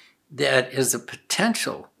something that is a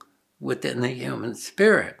potential within the human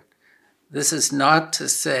spirit. This is not to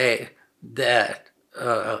say that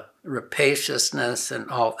rapaciousness and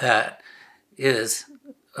all that is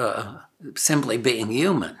simply being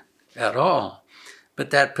human at all.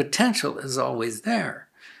 But that potential is always there.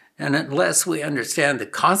 And unless we understand the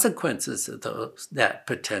consequences of that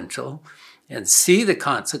potential and see the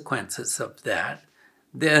consequences of that,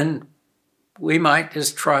 then we might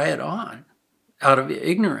just try it on out of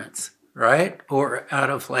ignorance, right? Or out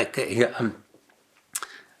of like a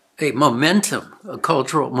momentum, a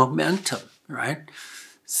cultural momentum, right?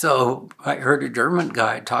 So I heard a German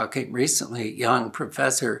guy talking recently, a young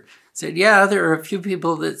professor, said, yeah, there are a few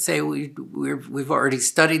people that say we've already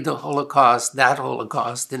studied the Holocaust, that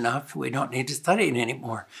Holocaust enough. We don't need to study it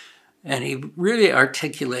anymore. And he really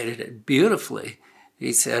articulated it beautifully.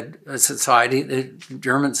 He said, a society, the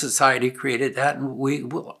German society created that, and we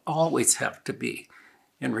will always have to be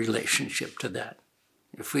in relationship to that.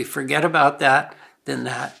 If we forget about that, then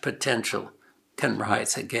that potential can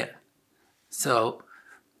rise again. So,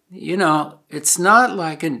 you know, it's not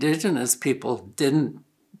like Indigenous people didn't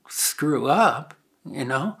screw up, you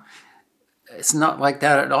know. It's not like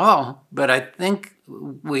that at all. But I think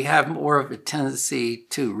we have more of a tendency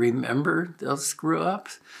to remember those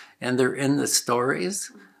screw-ups, and they're in the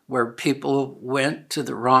stories where people went to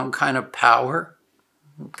the wrong kind of power,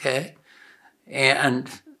 okay? And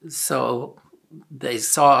so they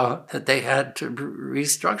saw that they had to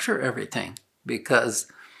restructure everything because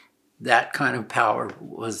that kind of power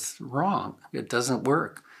was wrong. It doesn't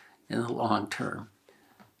work in the long term.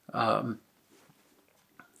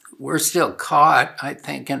 We're still caught, I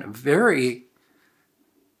think, in a very,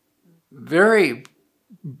 very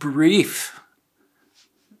brief,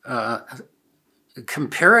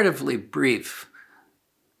 comparatively brief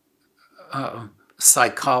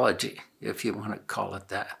psychology, if you want to call it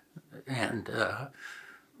that. And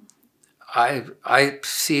I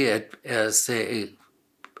see it as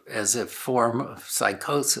a form of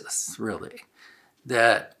psychosis, really,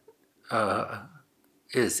 that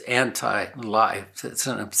is anti-life. It's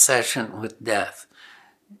an obsession with death.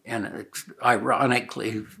 And it's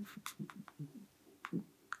ironically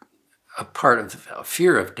a part of a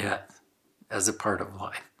fear of death as a part of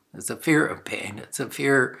life. It's a fear of pain. It's a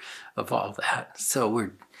fear of all that. So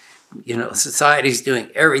we're, you know, society's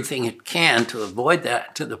doing everything it can to avoid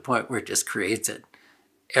that, to the point where it just creates it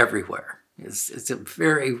everywhere. It's a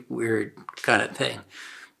very weird kind of thing.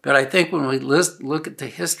 But I think when we look at the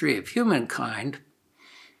history of humankind,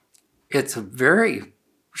 it's a very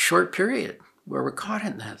short period where we're caught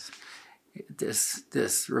in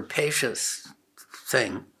this rapacious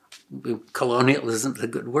thing. Colonialism is a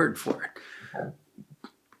good word for it.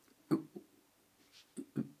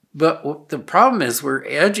 But the problem is we're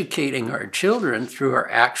educating our children through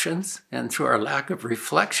our actions and through our lack of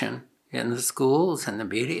reflection in the schools and the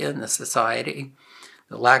media and the society.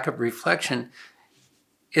 The lack of reflection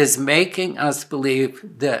is making us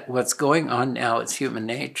believe that what's going on now is human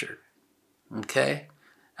nature. Okay?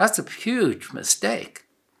 That's a huge mistake.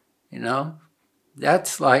 You know?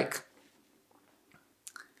 That's like,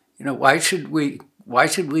 you know, why should we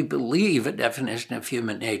believe a definition of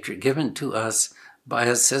human nature given to us by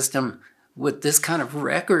a system with this kind of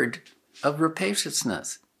record of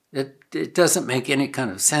rapaciousness? It doesn't make any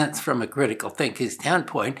kind of sense from a critical thinking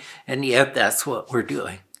standpoint, and yet that's what we're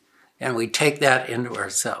doing. And we take that into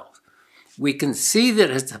ourselves. We can see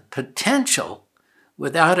that it's a potential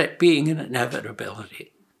without it being an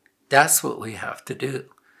inevitability. That's what we have to do.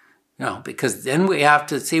 You know, because then we have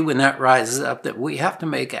to see when that rises up that we have to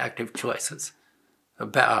make active choices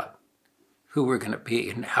about who we're going to be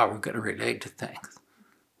and how we're going to relate to things.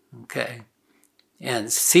 Okay?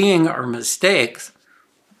 And seeing our mistakes,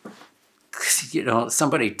 you know,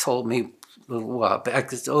 somebody told me a little while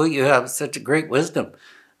back, oh, you have such a great wisdom.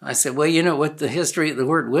 I said, well, you know what the history of the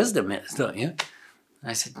word wisdom is, don't you?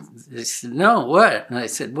 They said, no, what? And I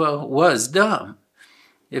said, well, was dumb.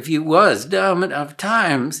 If you was dumb enough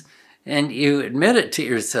times and you admit it to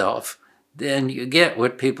yourself, then you get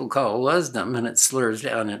what people call wisdom, and it slurs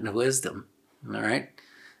down into wisdom, all right?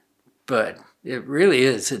 But it really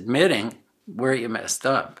is admitting where you messed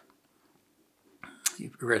up.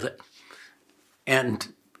 Really.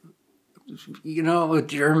 And, you know, a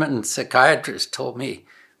German psychiatrist told me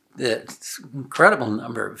that an incredible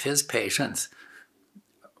number of his patients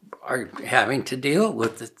are having to deal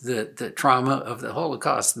with the trauma of the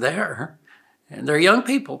Holocaust there. And they're young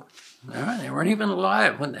people. They weren't even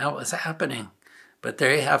alive when that was happening. But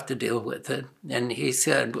they have to deal with it. And he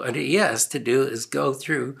said what he has to do is go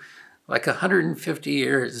through like 150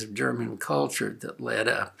 years of German culture that led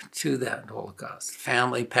up to that Holocaust.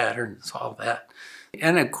 Family patterns, all that.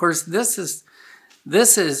 And of course, this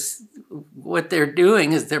is what they're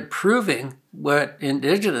doing, is they're proving what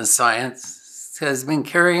Indigenous science has been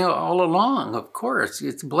carrying all along. Of course,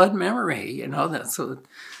 it's blood memory, you know, that's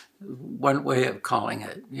one way of calling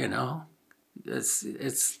it, you know.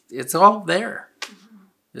 It's all there.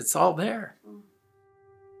 It's all there.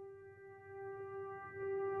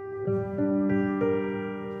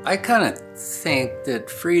 I kind of think that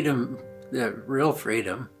freedom, that real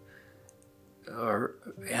freedom,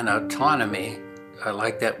 and autonomy, I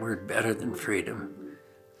like that word better than freedom,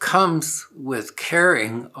 comes with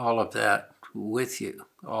carrying all of that with you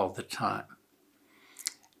all the time.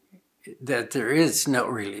 that there is no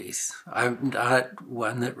release. I'm not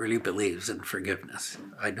one that really believes in forgiveness.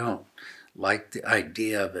 I don't like the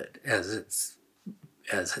idea of it as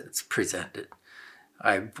it's presented.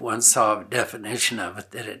 I once saw a definition of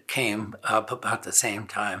it that it came up about the same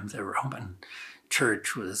time the Roman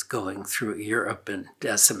Church was going through Europe and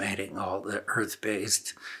decimating all the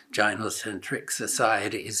earth-based gynocentric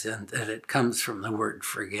societies, and that it comes from the word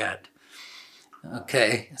forget.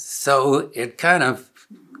 Okay, so it kind of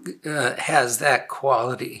has that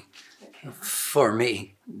quality for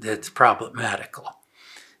me that's problematical.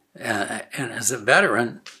 And as a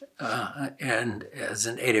veteran and as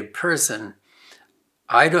a Native person,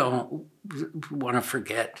 I don't want to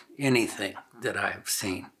forget anything that I've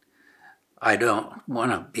seen. I don't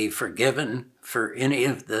want to be forgiven for any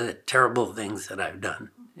of the terrible things that I've done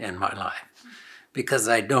in my life because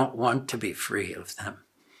I don't want to be free of them.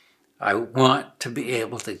 I want to be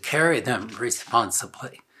able to carry them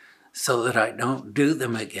responsibly so that I don't do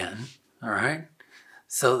them again, all right?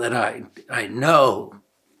 So that I know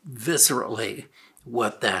viscerally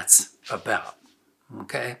what that's about,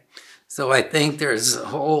 okay? So I think there's this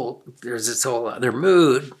whole other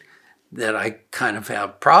mood that I kind of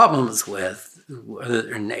have problems with, whether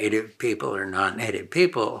they're Native people or non-Native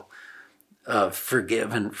people,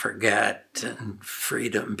 forgive and forget and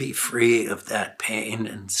freedom, be free of that pain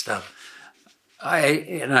and stuff.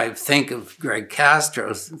 I think of Greg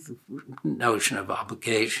Castro's notion of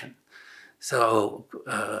obligation. So,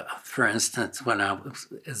 for instance, when I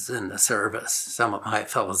was in the service, some of my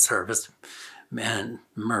fellow servicemen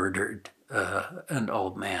murdered an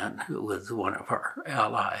old man who was one of our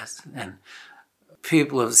allies. And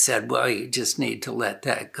people have said, well, you just need to let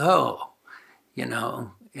that go, you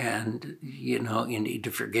know, and, you know, you need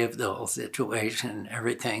to forgive the whole situation and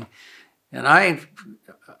everything. And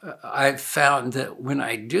I've found that when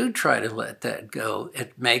I do try to let that go,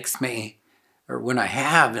 it makes me, or when I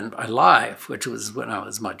have in my life, which was when I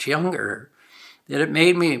was much younger, that it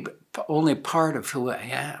made me only part of who I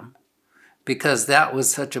am. Because that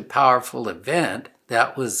was such a powerful event.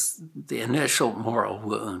 That was the initial moral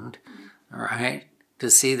wound, all right? To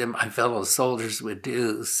see that my fellow soldiers would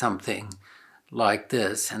do something like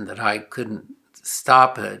this and that I couldn't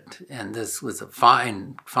stop it. And this was a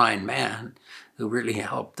fine, fine man who really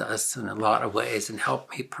helped us in a lot of ways and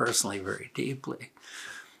helped me personally very deeply.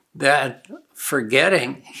 That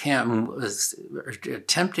forgetting him was, or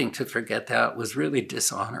attempting to forget that, was really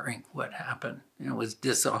dishonoring what happened. It was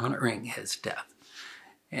dishonoring his death.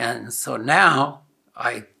 And so now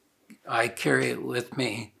I carry it with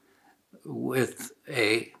me with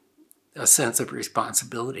a sense of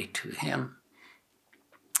responsibility to him.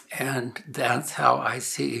 And that's how I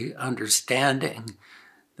see understanding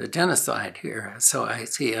the genocide here. So I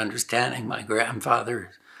see understanding my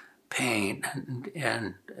grandfather's pain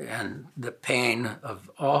and the pain of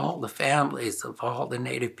all the families of all the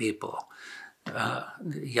Native people, the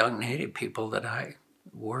young Native people that I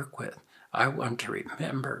work with. I want to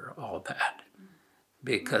remember all that,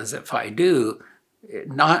 because if I do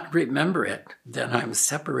not remember it, then I'm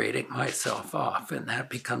separating myself off, and that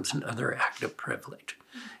becomes another act of privilege.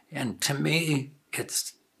 And to me,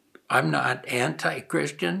 I'm not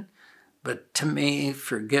anti-Christian, but to me,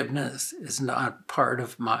 forgiveness is not part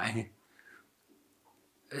of my,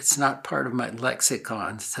 it's not part of my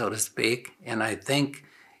lexicon, so to speak. And I think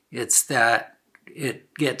it's that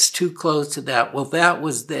it gets too close to that. Well, that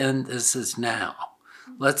was then, this is now.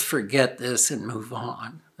 Let's forget this and move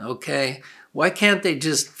on, okay? Why can't they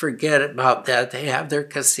just forget about that? They have their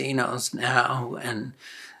casinos now, and,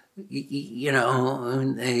 you know,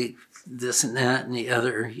 and they, this and that and the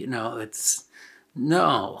other, you know, it's,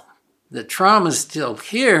 no. The trauma's still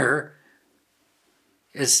here,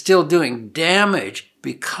 is still doing damage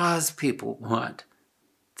because people want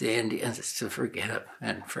the Indians to forgive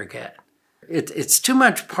and forget. It's too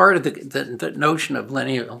much part of the notion of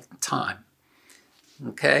lineal time,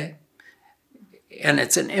 okay? And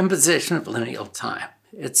it's an imposition of lineal time.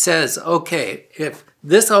 It says, okay, if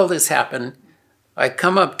all this happened, I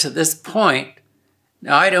come up to this point,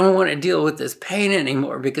 now I don't want to deal with this pain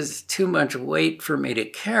anymore because it's too much weight for me to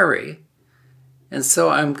carry. And so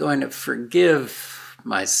I'm going to forgive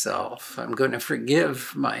myself. I'm going to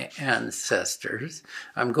forgive my ancestors.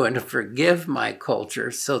 I'm going to forgive my culture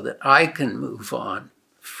so that I can move on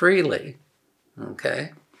freely,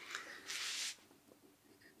 okay?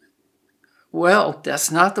 Well, that's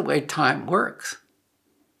not the way time works,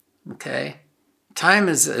 okay? Time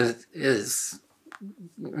is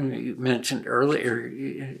you mentioned earlier,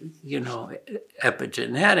 you know,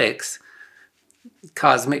 epigenetics.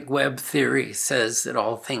 cosmic web theory says that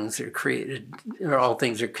all things are created, or all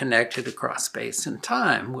things are connected across space and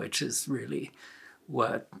time, which is really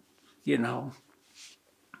what, you know,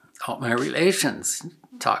 all my relations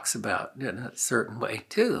talks about in a certain way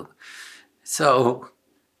too. So,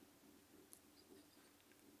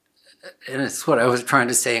 and it's what I was trying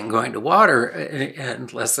to say in Going to Water,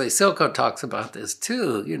 and Leslie Silko talks about this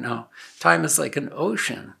too, you know, time is like an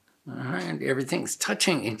ocean, all right? Everything's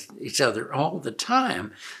touching each other all the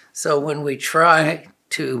time. So when we try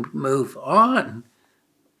to move on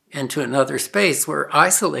into another space, we're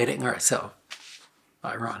isolating ourselves,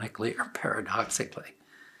 ironically or paradoxically,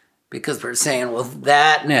 because we're saying, well,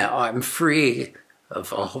 that now, I'm free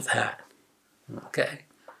of all that, okay?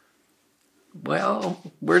 Well,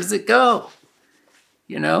 where does it go?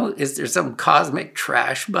 You know, is there some cosmic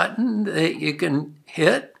trash button that you can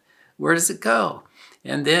hit? Where does it go?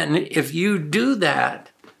 And then if you do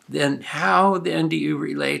that, then how then do you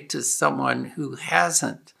relate to someone who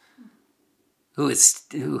hasn't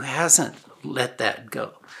let that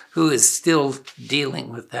go, who is still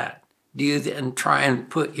dealing with that? Do you then try and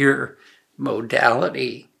put your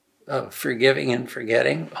modality of forgiving and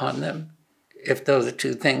forgetting on them if those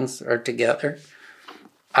two things are together?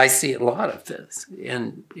 I see a lot of this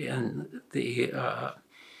in the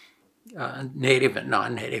native and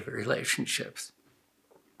non-native relationships.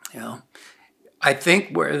 You know, I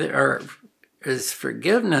think where there is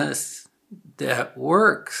forgiveness that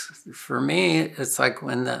works, for me, it's like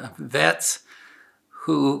when the vets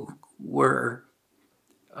who were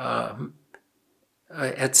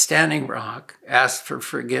at Standing Rock asked for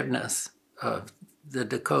forgiveness of the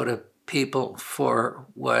Dakota people for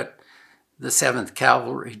what the 7th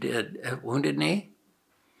Cavalry did at Wounded Knee.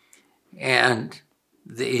 And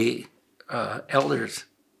the elders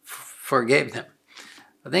forgave them.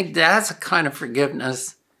 I think that's a kind of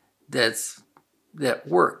forgiveness that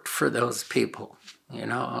worked for those people. You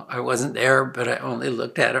know, I wasn't there, but I only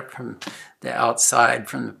looked at it from the outside,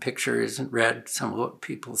 from the pictures, and read some of what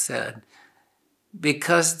people said.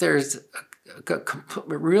 Because there's a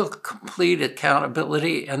real complete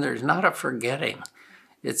accountability, and there's not a forgetting.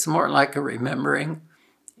 It's more like a remembering,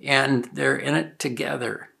 and they're in it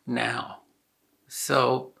together now.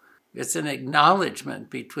 So it's an acknowledgement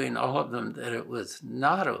between all of them that it was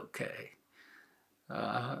not okay.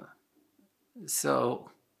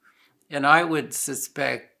 And I would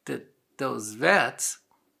suspect that those vets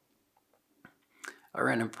are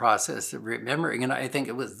in a process of remembering, and I think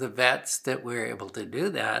it was the vets that were able to do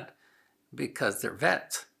that because they're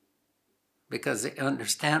vets, because they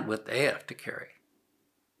understand what they have to carry,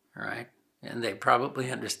 right? And they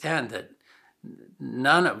probably understand that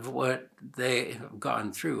none of what they have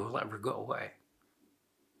gone through will ever go away.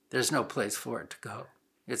 There's no place for it to go.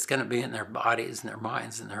 It's going to be in their bodies and their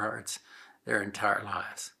minds and their hearts their entire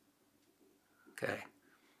lives, okay?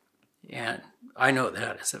 And I know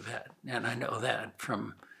that as a vet, and I know that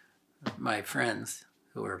from my friends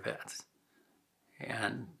who are vets.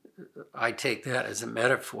 And I take that as a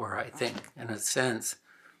metaphor, I think, in a sense,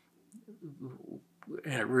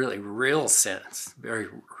 in a really real sense, very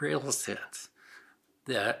real sense,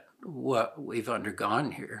 that what we've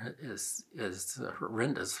undergone here is a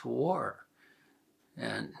horrendous war.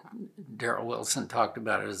 And Darrell Wilson talked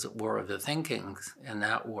about it as a war of the thinkings, and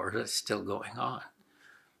that war is still going on.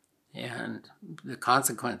 And the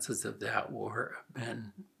consequences of that war have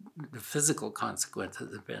been, the physical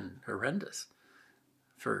consequences have been horrendous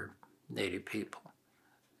for Native people.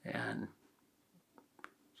 And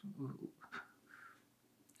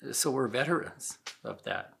so we're veterans of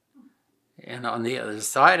that. And on the other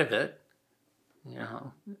side of it, you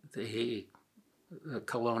know, the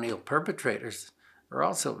colonial perpetrators are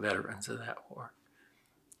also veterans of that war.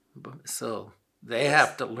 So they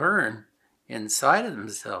have to learn inside of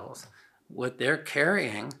themselves what they're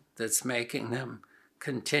carrying that's making them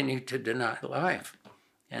continue to deny life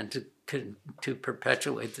and to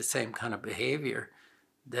perpetuate the same kind of behavior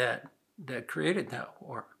that created that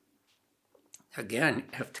war. Again,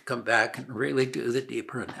 you have to come back and really do the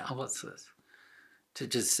deeper analysis to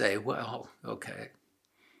just say, well, okay,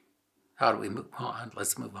 how do we move on?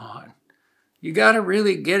 Let's move on. You got to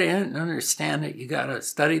really get in and understand it. You got to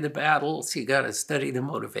study the battles. You got to study the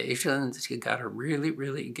motivations. You got to really,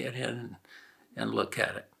 really get in and look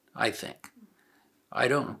at it, I think. I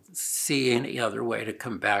don't see any other way to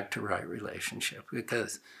come back to right relationship,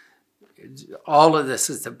 because all of this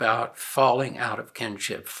is about falling out of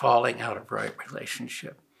kinship, falling out of right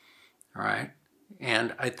relationship, all right?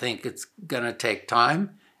 And I think it's going to take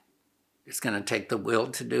time. It's going to take the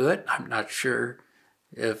will to do it. I'm not sure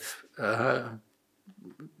if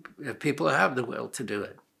people have the will to do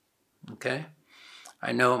it, okay?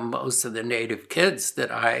 I know most of the Native kids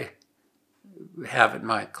that I have in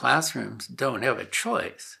my classrooms don't have a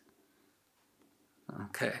choice.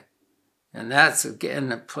 Okay. And that's,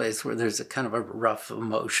 again, a place where there's a kind of a rough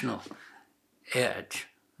emotional edge,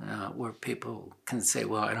 where people can say,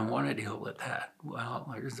 well, I don't want to deal with that. Well,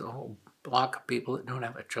 there's a whole block of people that don't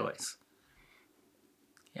have a choice.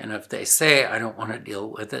 And if they say, I don't want to deal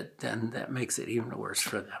with it, then that makes it even worse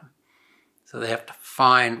for them. So they have to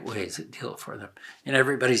find ways to deal for them. And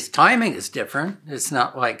everybody's timing is different. It's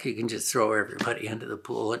not like you can just throw everybody into the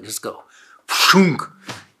pool and just go,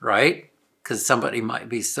 right? Because somebody might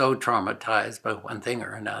be so traumatized by one thing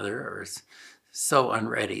or another, or is so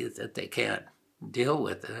unready that they can't deal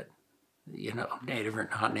with it, native or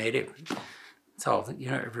non-native. It's all,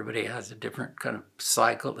 everybody has a different kind of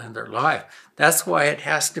cycle in their life. That's why it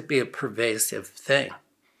has to be a pervasive thing.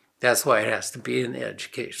 That's why it has to be in the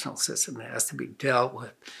educational system. It has to be dealt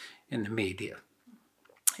with in the media.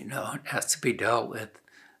 It has to be dealt with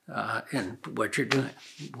in what you're doing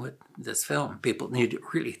with this film. People need to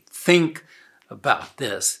really think about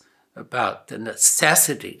this, about the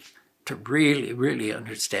necessity to really, really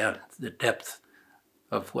understand the depth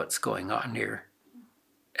of what's going on here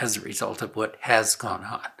as a result of what has gone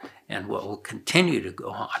on and what will continue to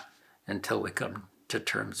go on until we come to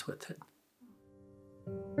terms with it.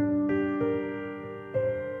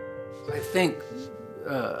 I think,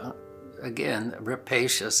 again,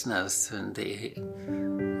 rapaciousness and the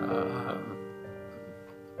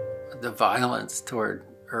violence toward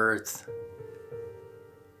Earth,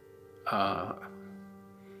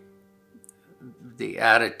 the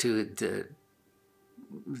attitude that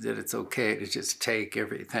it's okay to just take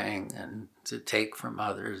everything and to take from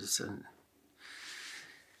others, and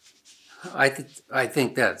I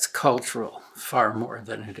think that's cultural far more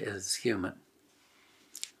than it is human.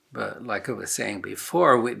 But like I was saying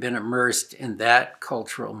before, we've been immersed in that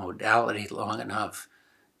cultural modality long enough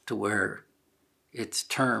to where it's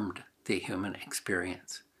termed the human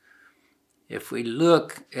experience. If we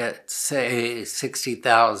look at, say,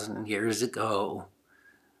 60,000 years ago,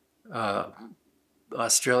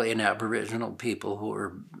 Australian Aboriginal people who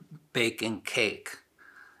were baking cake,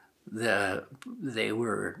 they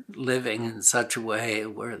were living in such a way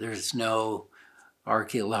where there's no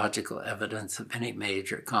archaeological evidence of any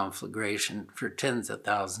major conflagration for tens of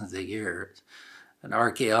thousands of years. An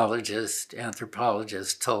archaeologist,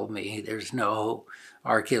 anthropologist told me there's no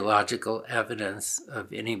archaeological evidence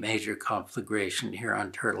of any major conflagration here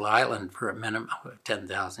on Turtle Island for a minimum of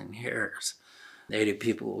 10,000 years. Native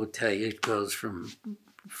people will tell you it goes from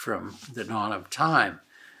the dawn of time.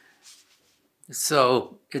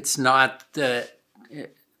 So it's not that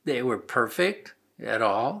they were perfect at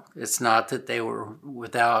all. It's not that they were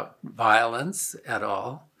without violence at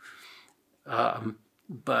all.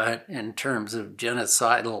 But in terms of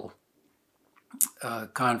genocidal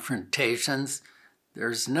confrontations,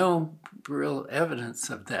 there's no real evidence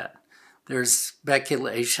of that. There's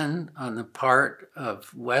speculation on the part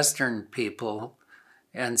of Western people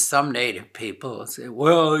and some Native people say,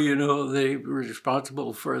 well, they were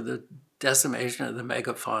responsible for the decimation of the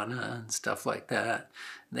megafauna and stuff like that.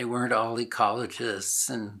 They weren't all ecologists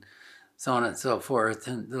and so on and so forth.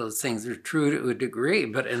 And those things are true to a degree,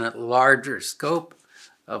 but in a larger scope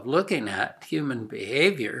of looking at human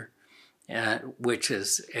behavior, which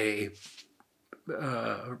is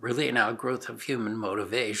really an outgrowth of human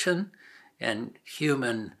motivation and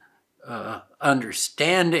human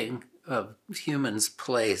understanding of humans'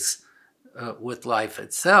 place with life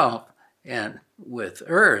itself and with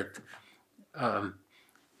Earth.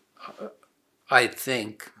 I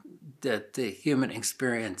think that the human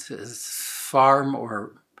experience is far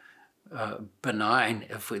more benign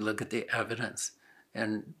if we look at the evidence,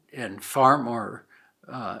 and far more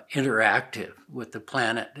interactive with the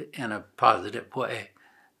planet in a positive way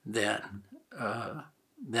than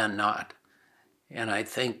not. And I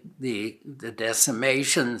think the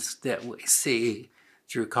decimations that we see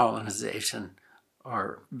through colonization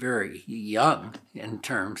are very young in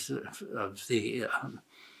terms of the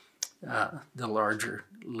larger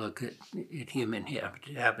look at human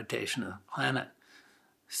habitation of the planet.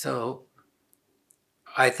 So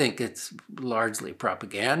I think it's largely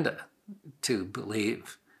propaganda to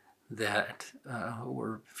believe that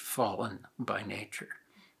we're fallen by nature.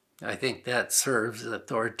 I think that serves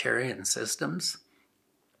authoritarian systems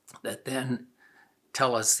that then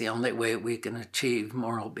tell us the only way we can achieve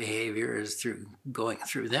moral behavior is through going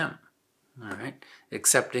through them, all right?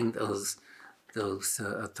 Accepting those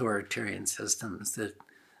authoritarian systems that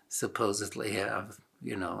supposedly have,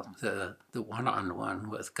 the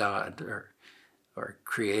one-on-one with God or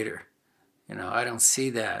Creator. I don't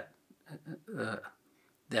see that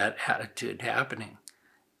that attitude happening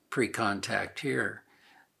pre-contact here.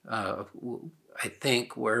 I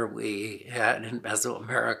think where we had in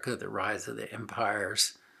Mesoamerica the rise of the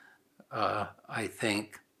empires, I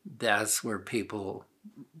think that's where people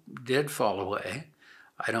did fall away.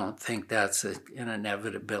 I don't think that's an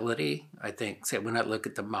inevitability. I think, say, when I look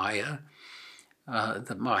at the Mayan,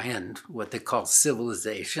 what they call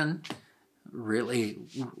civilization, really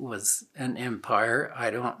was an empire. I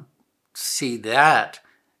don't see that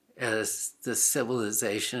as the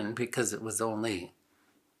civilization because it was only,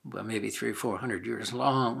 well, maybe 300 or 400 years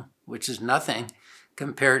long, which is nothing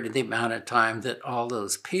compared to the amount of time that all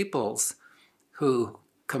those peoples who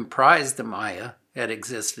comprised the Maya had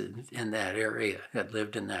existed in that area, had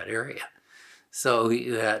lived in that area. So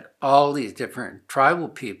you had all these different tribal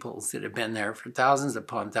peoples that had been there for thousands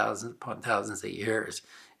upon thousands of years.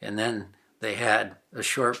 And then they had a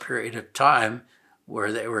short period of time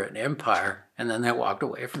where they were an empire, and then they walked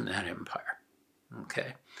away from that empire.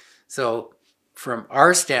 Okay? So from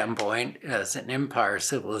our standpoint as an empire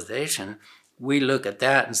civilization, we look at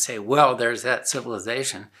that and say, well, there's that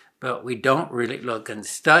civilization, but we don't really look and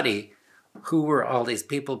study who were all these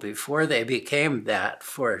people before they became that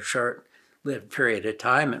for a short-lived period of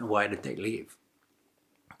time, and why did they leave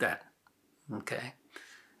that? Okay.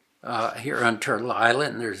 Here on Turtle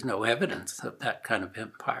Island, there's no evidence of that kind of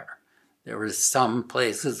empire. There were some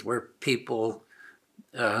places where people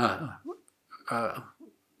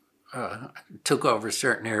took over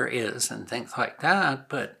certain areas and things like that,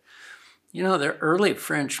 but you know, the early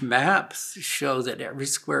French maps show that every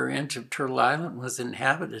square inch of Turtle Island was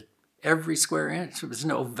inhabited. Every square inch. There was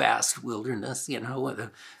no vast wilderness, you know, with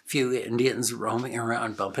a few Indians roaming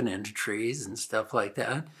around bumping into trees and stuff like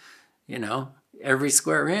that. You know, every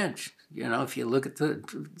square inch. You know, if you look at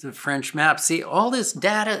the French map, see, all this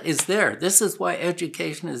data is there. This is why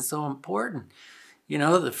education is so important. You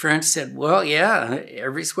know, the French said, well, yeah,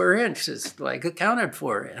 every square inch is like accounted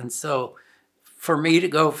for. And so for me to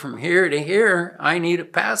go from here to here, I need a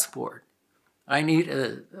passport. I need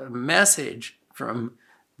a message from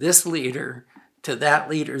this leader to that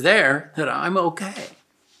leader there that I'm okay,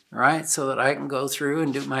 right? So that I can go through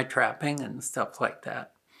and do my trapping and stuff like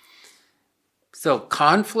that. So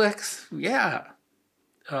conflicts, yeah.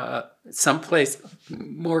 Someplace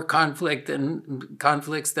more conflicts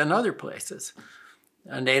than other places.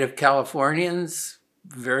 Native Californians,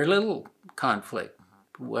 very little conflict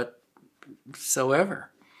whatsoever.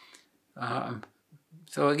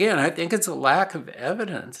 So again, I think it's a lack of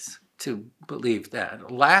evidence to believe that,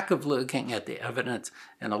 a lack of looking at the evidence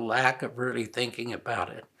and a lack of really thinking about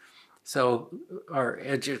it. So our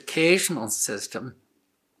educational system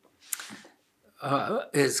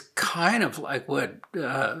is kind of like what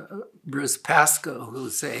Bruce Pascoe,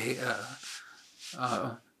 who's a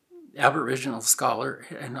Aboriginal scholar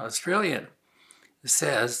in Australia,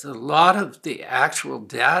 says. A lot of the actual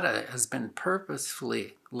data has been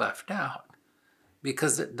purposefully left out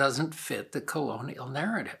because it doesn't fit the colonial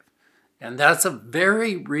narrative. And that's a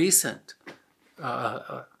very recent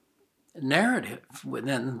narrative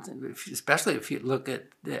within, especially if you look at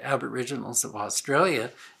the Aboriginals of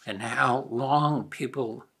Australia and how long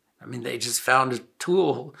people, I mean, they just found a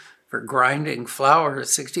tool for grinding flour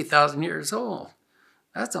 60,000 years old.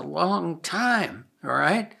 That's a long time, all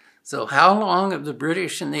right? So how long have the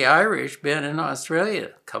British and the Irish been in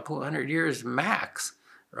Australia? A couple hundred years max,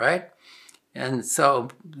 right? And so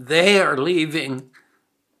they are leaving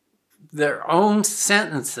their own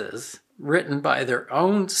sentences written by their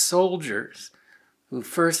own soldiers who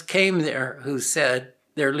first came there, who said,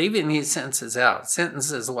 they're leaving these sentences out.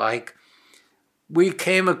 Sentences like, we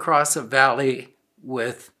came across a valley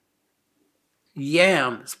with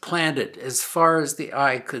yams planted as far as the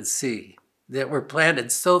eye could see, that were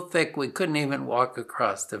planted so thick we couldn't even walk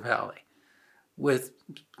across the valley. And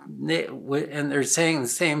they're saying the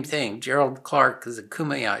same thing. Gerald Clark is a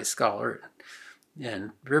Kumeyaay scholar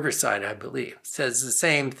in Riverside, I believe, says the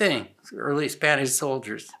same thing. Early Spanish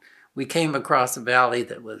soldiers, we came across a valley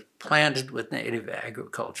that was planted with native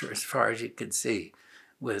agriculture as far as you could see,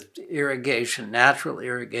 with irrigation, natural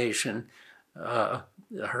irrigation, a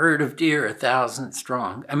herd of deer 1,000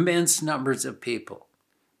 strong, immense numbers of people,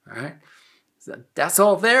 all right? So that's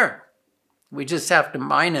all there. We just have to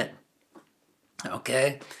mine it,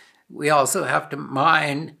 okay? We also have to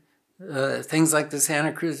mine things like the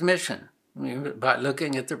Santa Cruz Mission. By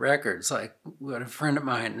looking at the records, like what a friend of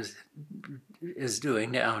mine is doing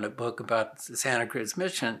now in a book about the Santa Cruz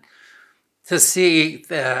Mission, to see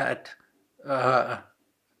that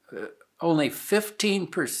only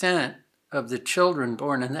 15% of the children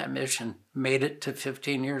born in that mission made it to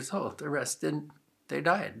 15 years old. The rest didn't, they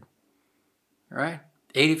died, right?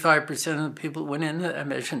 85% of the people who went into that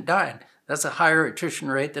mission died. That's a higher attrition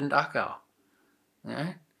rate than Dachau.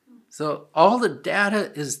 Right? So all the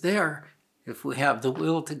data is there if we have the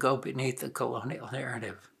will to go beneath the colonial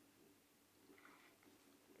narrative.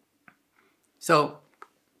 So,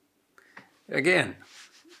 again,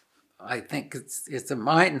 I think it's a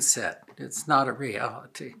mindset. It's not a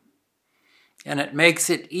reality. And it makes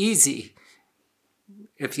it easy.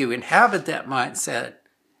 If you inhabit that mindset,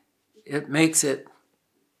 it makes it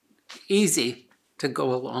easy to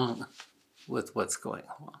go along with what's going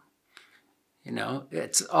on. You know,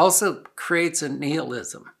 it also creates a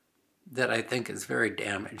nihilism that I think is very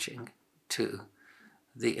damaging to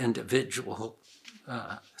the individual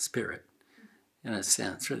spirit, in a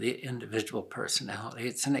sense, or the individual personality.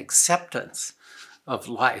 It's an acceptance of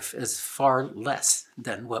life as far less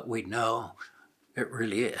than what we know it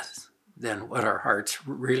really is, than what our hearts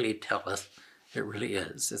really tell us it really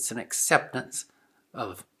is. It's an acceptance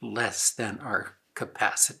of less than our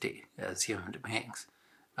capacity as human beings.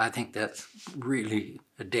 I think that's really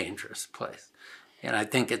a dangerous place. And I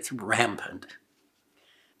think it's rampant.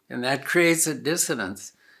 And that creates a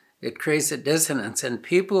dissonance. It creates a dissonance. And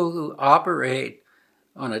people who operate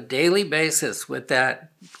on a daily basis with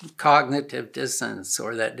that cognitive dissonance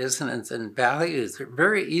or that dissonance in values are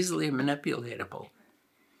very easily manipulatable.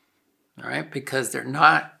 All right? Because they're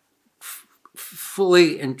not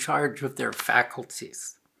fully in charge of their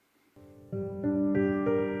faculties.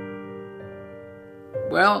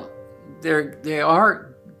 Well, they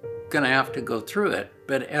are going to have to go through it,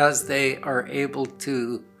 but as they are able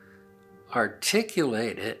to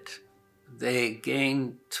articulate it, they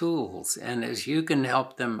gain tools. And as you can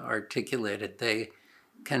help them articulate it, they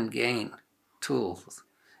can gain tools.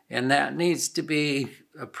 And that needs to be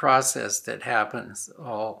a process that happens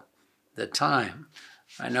all the time.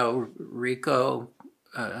 I know Rico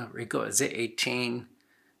is 18,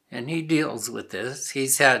 and he deals with this.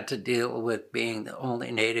 He's had to deal with being the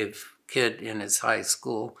only Native kid in his high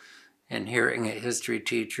school and hearing a history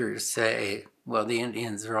teacher say, well, the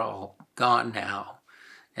Indians are all gone now,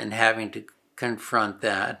 and having to confront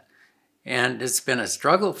that. And it's been a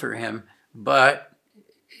struggle for him, but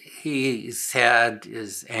he's had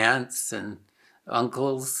his aunts and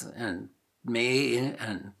uncles and me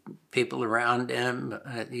and people around him,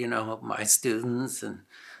 you know, my students and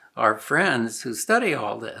our friends who study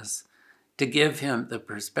all this to give him the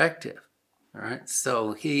perspective. All right.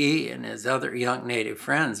 So he and his other young Native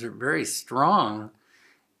friends are very strong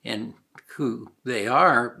in who they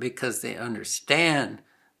are because they understand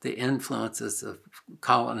the influences of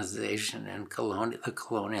colonization and the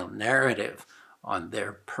colonial narrative on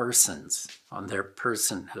their persons, on their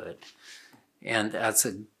personhood. And that's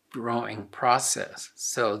a growing process.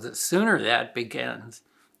 So the sooner that begins,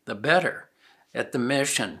 the better. At the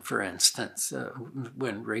mission, for instance,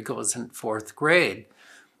 when Rico was in 4th grade,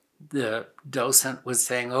 the docent was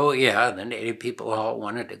saying, oh yeah, the Native people all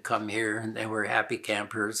wanted to come here and they were happy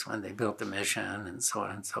campers when they built the mission and so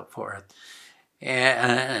on and so forth.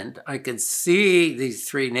 And I could see these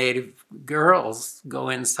 3 Native girls go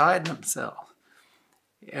inside themselves.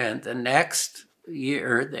 And the next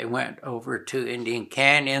year they went over to Indian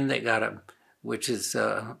Canyon. They got which is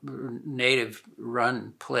a Native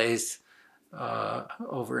run place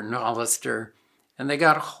over in Hollister. And they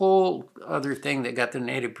got a whole other thing. They got the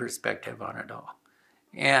Native perspective on it all.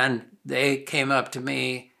 And they came up to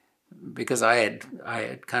me because I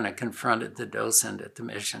had kind of confronted the docent at the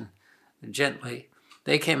mission gently.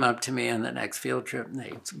 They came up to me on the next field trip and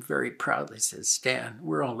they very proudly said, Stan,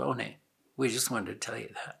 we're Ohlone. We just wanted to tell you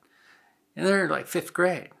that. And they're like 5th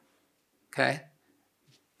grade, okay?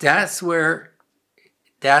 That's where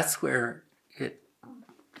it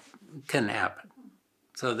can happen.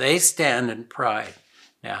 So they stand in pride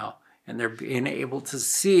now, and they're being able to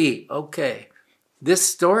see, okay, this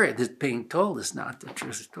story that's being told is not the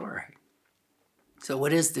true story. So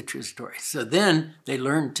what is the true story? So then they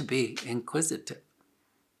learn to be inquisitive.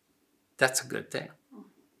 That's a good thing.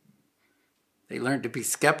 They learn to be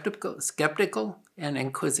skeptical and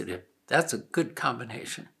inquisitive. That's a good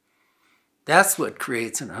combination. That's what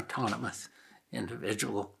creates an autonomous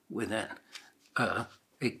individual within a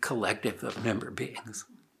collective of member beings.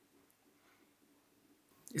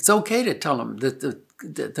 It's okay to tell them that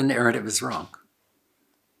the narrative is wrong.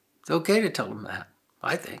 It's okay to tell them that,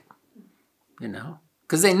 I think, you know,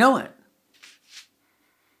 because they know it.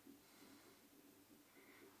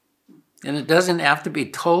 And it doesn't have to be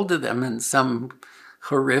told to them in some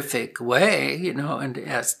horrific way, you know, and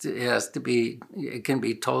it can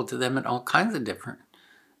be told to them in all kinds of different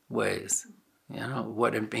ways, you know,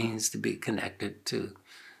 what it means to be connected to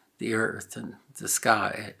the earth and the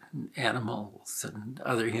sky, and animals and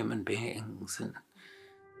other human beings. And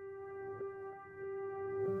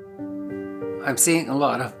I'm seeing a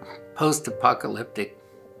lot of post-apocalyptic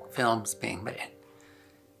films being made.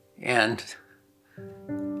 And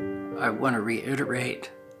I want to reiterate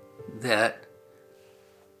that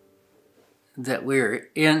we're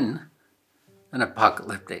in an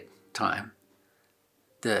apocalyptic time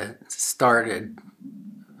that started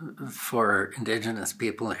for Indigenous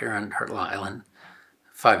people here on Turtle Island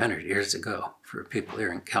 500 years ago, for people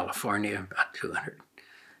here in California about 200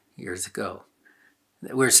 years ago.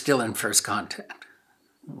 We're still in first contact,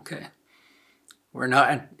 okay? We're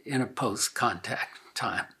not in a post-contact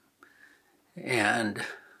time. And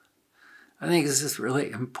I think this is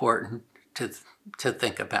really important to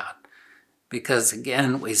think about, because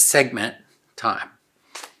again, we segment time.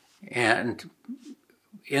 And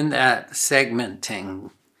in that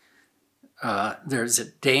segmenting, there's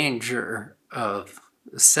a danger of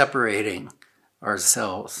separating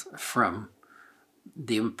ourselves from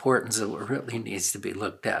the importance of what really needs to be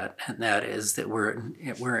looked at, and that is that we're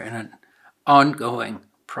in an ongoing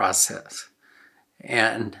process.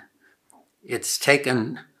 And it's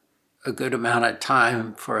taken a good amount of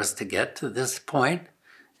time for us to get to this point.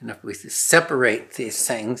 And if we separate these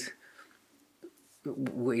things,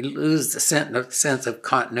 we lose the sense of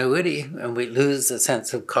continuity, and we lose the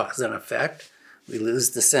sense of cause and effect. We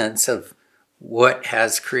lose the sense of what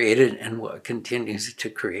has created and what continues to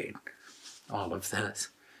create all of this.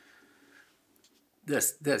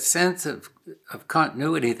 The sense of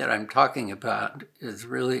continuity that I'm talking about is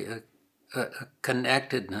really a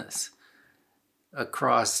connectedness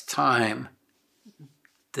across time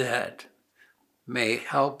that may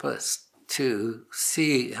help us to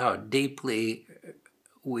see how deeply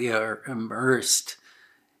we are immersed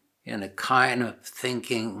in a kind of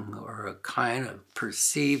thinking or a kind of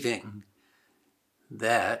perceiving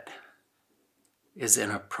that is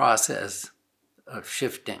in a process of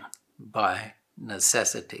shifting by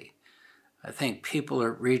necessity. I think people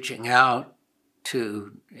are reaching out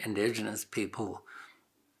to Indigenous people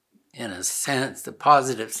in a sense. The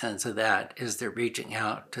positive sense of that is they're reaching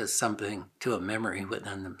out to something, to a memory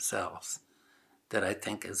within themselves that I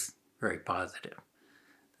think is very positive.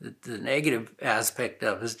 The negative aspect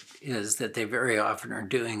of it is that they very often are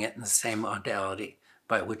doing it in the same modality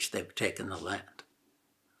by which they've taken the land.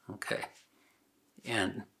 Okay?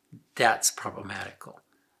 And that's problematical.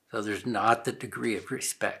 So there's not the degree of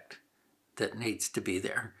respect that needs to be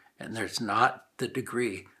there, and there's not the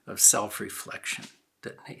degree of self-reflection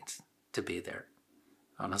that needs to be there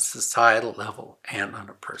on a societal level and on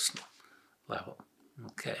a personal level.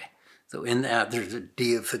 Okay? So in that, there's a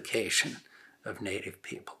deification of Native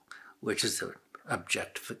people, which is an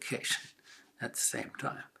objectification at the same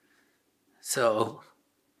time. So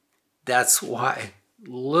that's why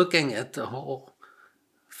looking at the whole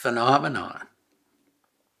phenomenon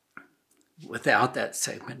without that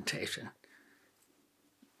segmentation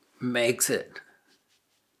makes it,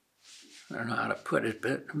 I don't know how to put it,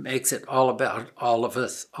 but it makes it all about all of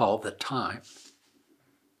us all the time.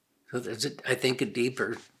 So there's, I think, a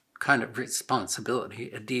deeper kind of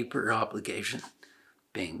responsibility, a deeper obligation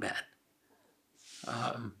being met.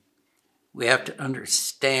 We have to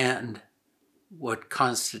understand what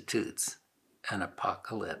constitutes an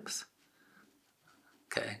apocalypse.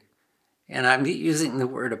 Okay? And I'm using the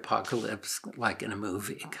word apocalypse like in a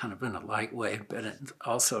movie, kind of in a light way, but it's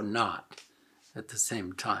also not at the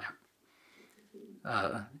same time.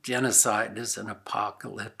 Genocide is an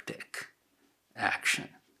apocalyptic action.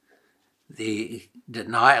 The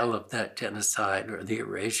denial of that genocide or the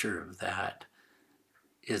erasure of that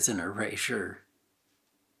is an erasure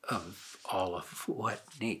of all of what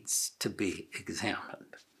needs to be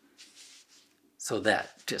examined. So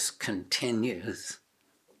that just continues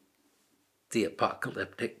the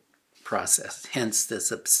apocalyptic process. Hence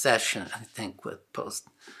this obsession, I think, with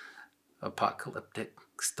post-apocalyptic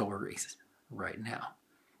stories right now.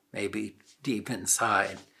 Maybe deep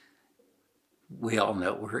inside, we all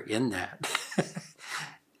know we're in that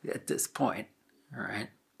at this point, all right?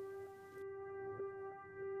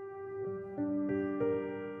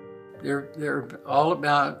 They're all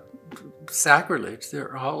about sacrilege.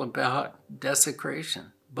 They're all about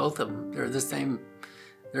desecration. Both of them. They're the same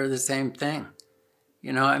thing.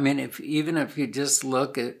 You know, I mean, even if you just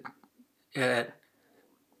look at the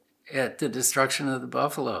destruction of the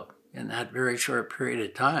buffalo in that very short period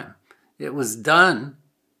of time, it was done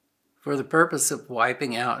for the purpose of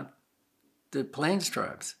wiping out the Plains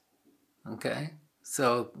tribes. Okay?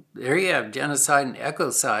 So there you have genocide and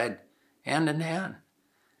ecocide hand in hand.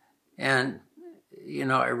 And you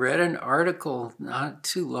know, I read an article not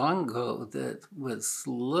too long ago that was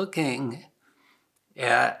looking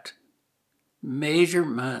at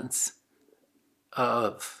measurements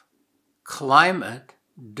of climate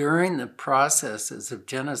during the processes of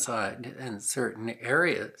genocide in certain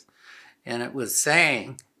areas. And it was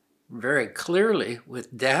saying very clearly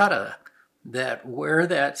with data that where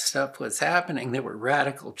that stuff was happening, there were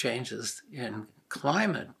radical changes in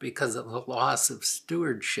climate because of the loss of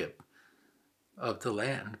stewardship of the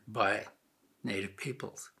land by Native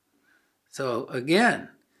peoples. So again,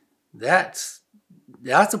 that's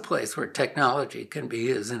a place where technology can be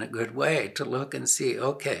used in a good way to look and see,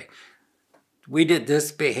 okay, we did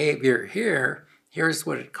this behavior here, here's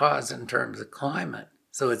what it caused in terms of climate.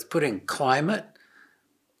 So it's putting climate,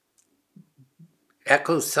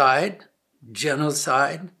 ecocide,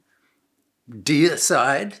 genocide,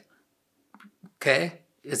 deicide, okay?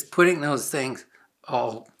 It's putting those things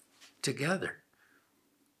all together.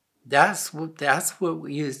 That's what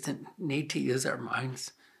we need to use our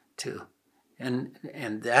minds to. And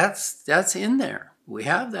that's in there. We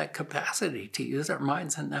have that capacity to use our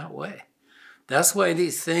minds in that way. That's why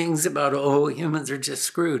these things about, oh, humans are just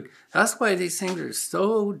screwed. That's why these things are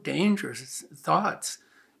so dangerous thoughts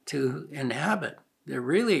to inhabit.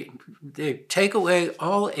 They take away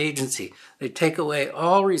all agency. They take away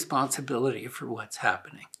all responsibility for what's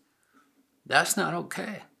happening. That's not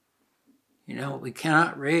okay. You know, we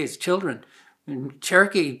cannot raise children. And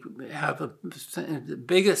Cherokee have the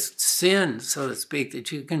biggest sin, so to speak,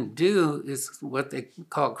 that you can do is what they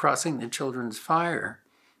call crossing the children's fire,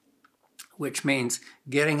 which means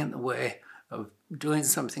getting in the way of doing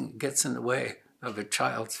something that gets in the way of a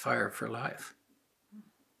child's fire for life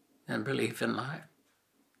and belief in life.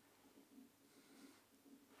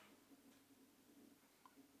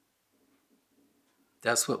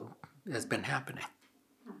 That's what has been happening.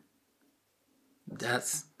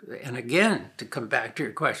 And again, to come back to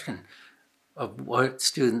your question of what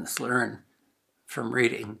students learn from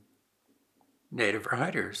reading Native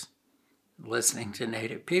writers, listening to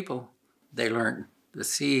Native people, they learn the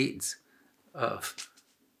seeds of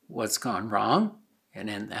what's gone wrong, and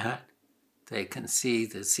in that, they can see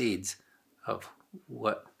the seeds of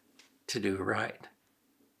what to do right.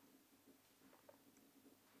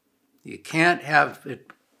 You can't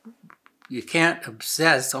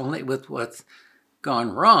obsess only with what's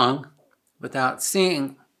gone wrong without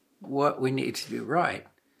seeing what we need to do right.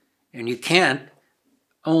 And you can't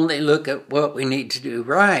only look at what we need to do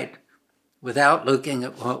right without looking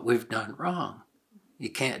at what we've done wrong. You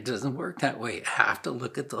can't, it doesn't work that way. You have to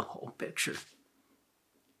look at the whole picture.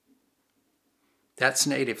 That's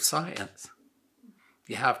Native science.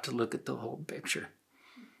 You have to look at the whole picture.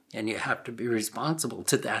 And you have to be responsible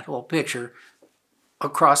to that whole picture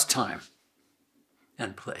across time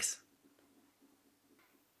and place.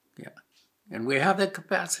 Yeah. And we have that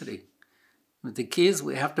capacity. But the key is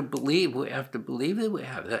we have to believe that we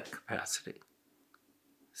have that capacity.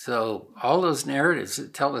 So all those narratives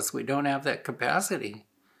that tell us we don't have that capacity,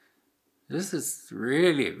 this is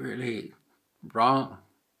really, really wrong.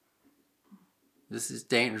 This is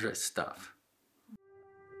dangerous stuff.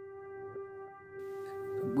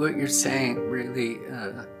 What you're saying really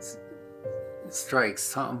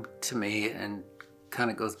strikes home to me and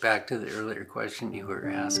kind of goes back to the earlier question you were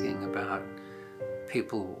asking about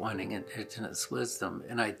people wanting indigenous wisdom.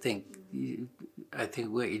 And I think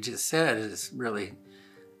what you just said is really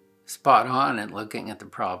spot on in looking at the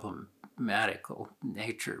problematical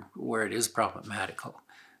nature, where it is problematical,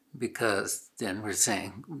 because then we're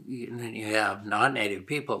saying you have non-native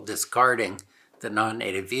people discarding the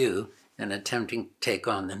non-native view and attempting to take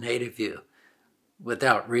on the native view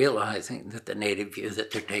without realizing that the native view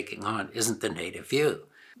that they're taking on isn't the native view.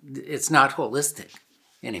 It's not holistic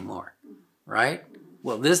anymore, right?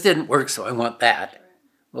 Well, this didn't work, so I want that.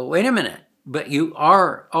 Well, wait a minute, but you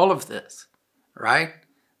are all of this, right?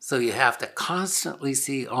 So you have to constantly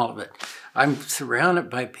see all of it. I'm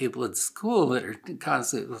surrounded by people at school that are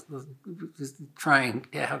constantly trying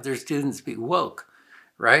to have their students be woke,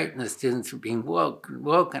 right? And the students are being woke,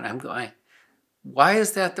 and I'm going, why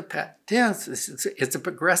is that the past tense? It's a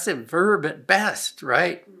progressive verb at best,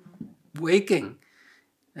 right? Waking.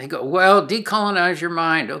 They go, well, decolonize your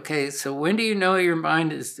mind. Okay, so when do you know your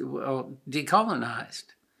mind is decolonized?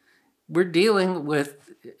 We're dealing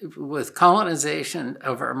with colonization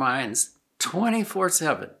of our minds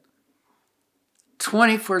 24/7.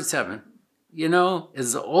 24/7. You know,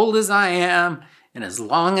 as old as I am, and as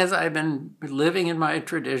long as I've been living in my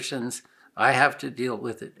traditions, I have to deal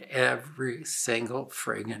with it every single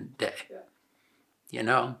friggin' day. Yeah. You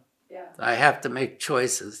know? Yeah. I have to make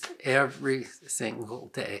choices every single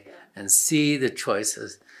day and see the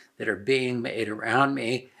choices that are being made around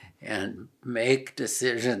me and make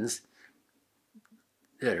decisions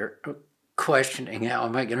that are questioning how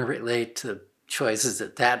am I going to relate to choices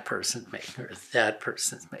that that person's making or that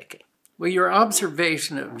person's making. Well, your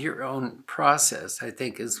observation of your own process, I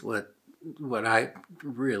think, is what I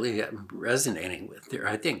really am resonating with there.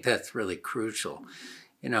 I think that's really crucial.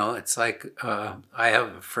 You know, it's like I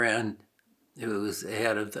have a friend who's the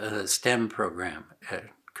head of the STEM program at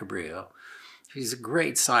Cabrillo. She's a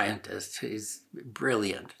great scientist. She's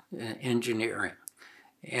brilliant in engineering.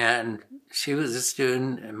 And she was a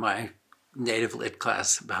student in my native lit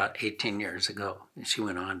class about 18 years ago. And she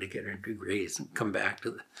went on to get her degrees and come back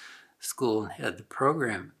to the school and head the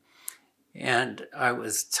program. And I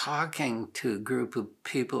was talking to a group of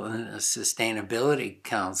people in a sustainability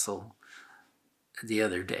council the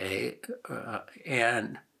other day,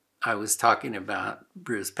 and I was talking about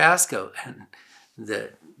Bruce Pascoe and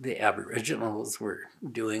that the Aboriginals were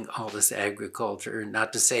doing all this agriculture,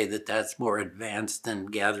 not to say that that's more advanced than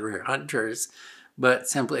gatherer-hunters, but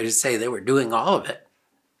simply to say they were doing all of it,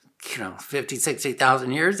 50,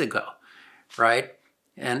 60,000 years ago, right?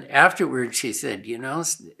 And afterwards she said,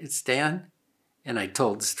 Stan, and I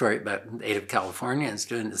told the story about Native Californians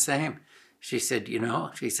doing the same. She said,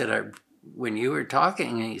 when you were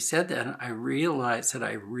talking and you said that, I realized that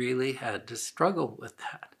I really had to struggle with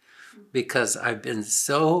that because I've been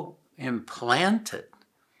so implanted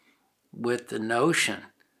with the notion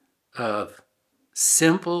of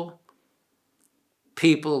simple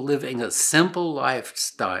people living a simple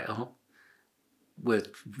lifestyle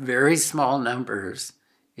with very small numbers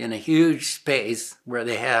in a huge space where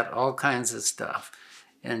they had all kinds of stuff.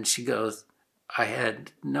 And she goes, I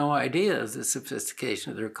had no idea of the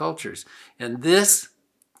sophistication of their cultures. And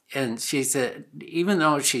she said, even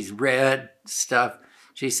though she's read stuff,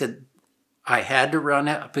 she said, I had to run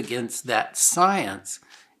up against that science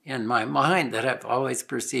in my mind that I've always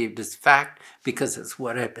perceived as fact because it's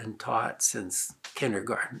what I've been taught since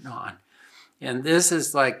kindergarten on. And this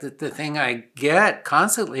is like the thing I get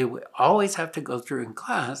constantly. We always have to go through in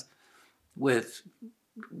class with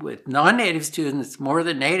non-native students more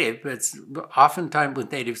than native, but it's oftentimes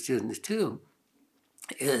with native students too,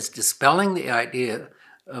 is dispelling the idea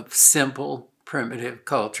of simple, primitive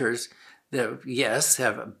cultures that, yes,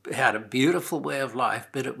 had a beautiful way of life,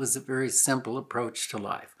 but it was a very simple approach to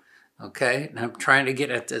life, okay? And I'm trying to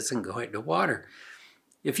get at this and going to water.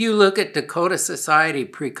 If you look at Dakota society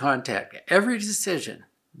pre-contact, every decision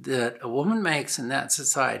that a woman makes in that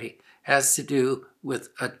society has to do with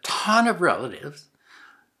a ton of relative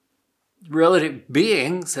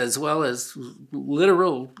beings as well as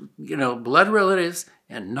literal, blood relatives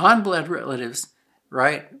and non-blood relatives,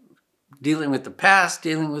 right? Dealing with the past,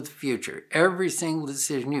 dealing with the future. Every single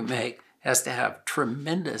decision you make has to have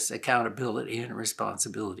tremendous accountability and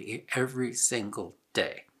responsibility every single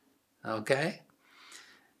day, okay?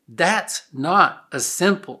 That's not a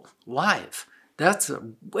simple life. That's a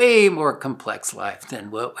way more complex life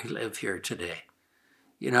than what we live here today.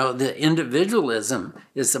 The individualism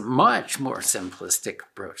is a much more simplistic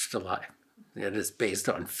approach to life. It is based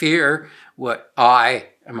on fear, what I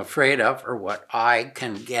am afraid of, or what I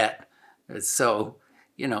can get. So,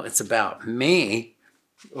 it's about me,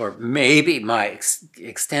 or maybe my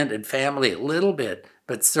extended family a little bit,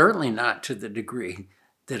 but certainly not to the degree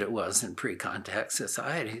that it was in pre-contact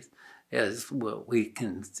societies. As what we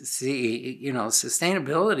can see,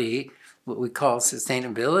 sustainability, what we call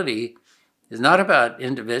sustainability, is not about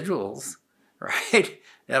individuals, right,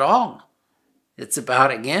 at all. It's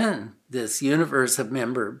about, again, this universe of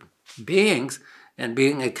member beings and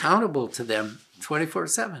being accountable to them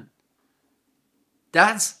 24/7.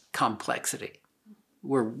 That's complexity.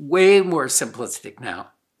 We're way more simplistic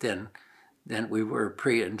now than we were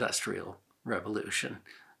pre-industrial revolution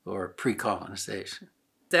or pre-colonization.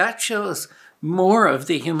 That shows more of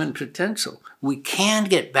the human potential. We can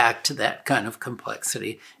get back to that kind of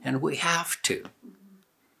complexity, and we have to.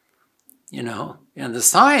 And the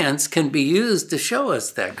science can be used to show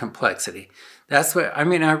us that complexity. That's what, I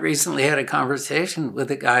recently had a conversation with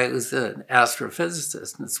a guy who's an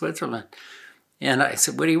astrophysicist in Switzerland. And I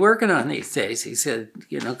said, what are you working on these days? He said,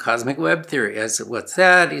 cosmic web theory. I said, what's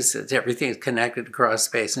that? He said, everything's connected across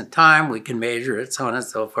space and time. We can measure it, so on and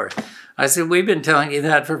so forth. I said, we've been telling you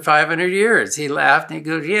that for 500 years. He laughed and he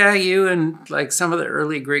goes, yeah, you and like some of the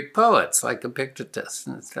early Greek poets, like Epictetus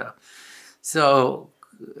and stuff. So,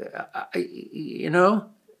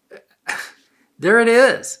 there it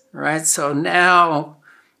is, right? So now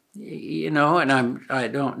You know, and I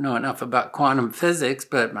don't know enough about quantum physics,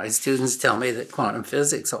 but my students tell me that quantum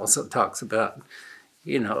physics also talks about,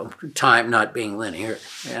 you know, time not being linear.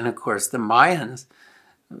 And of course, the Mayans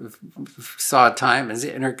saw time as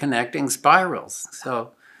interconnecting spirals.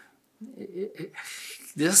 So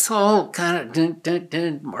this whole kind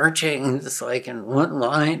of marching, just like in one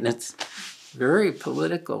line, it's very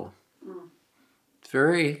political. It's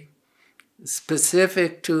very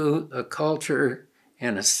specific to a culture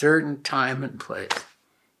in a certain time and place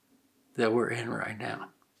that we're in right now.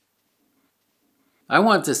 I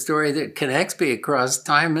want the story that connects me across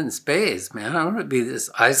time and space, man. I don't want to be this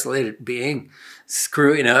isolated being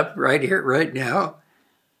screwing up right here, right now.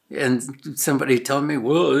 And somebody tell me,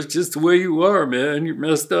 well, it's just the way you are, man. You're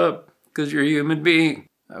messed up because you're a human being.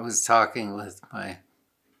 I was talking with my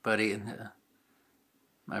buddy and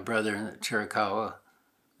my brother in the Chiricahua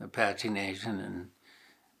Apache Nation and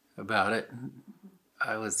about it. And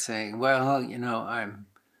I was saying, well, you know,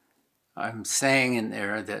 I'm saying in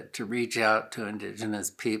there that to reach out to Indigenous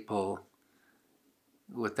people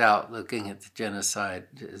without looking at the genocide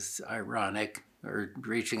is ironic, or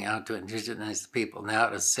reaching out to Indigenous people now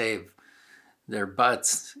to save their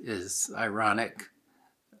butts is ironic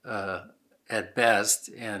at best,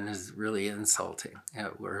 and is really insulting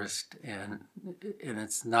at worst, and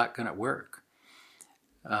it's not going to work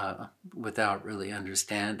without really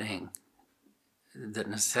understanding the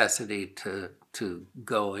necessity to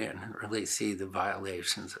go in and really see the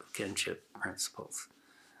violations of kinship principles,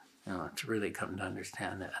 you know, to really come to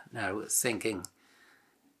understand that. And I was thinking,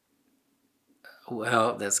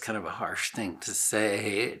 well, that's kind of a harsh thing to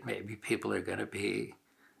say. Maybe people are going to be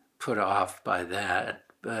put off by that.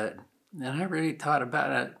 But then I really thought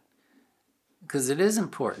about it, because it is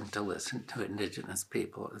important to listen to Indigenous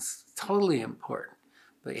people. It's totally important.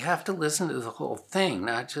 But you have to listen to the whole thing,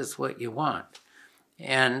 not just what you want.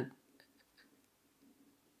 And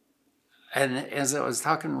as I was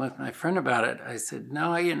talking with my friend about it, I said,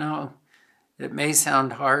 no, you know, it may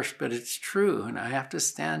sound harsh, but it's true, and I have to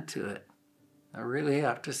stand to it. I really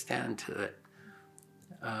have to stand to it.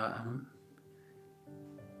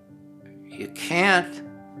 You can't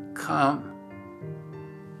come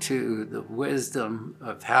to the wisdom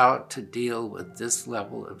of how to deal with this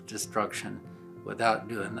level of destruction without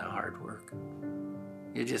doing the hard work.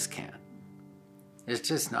 You just can't. It's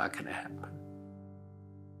just not going to happen.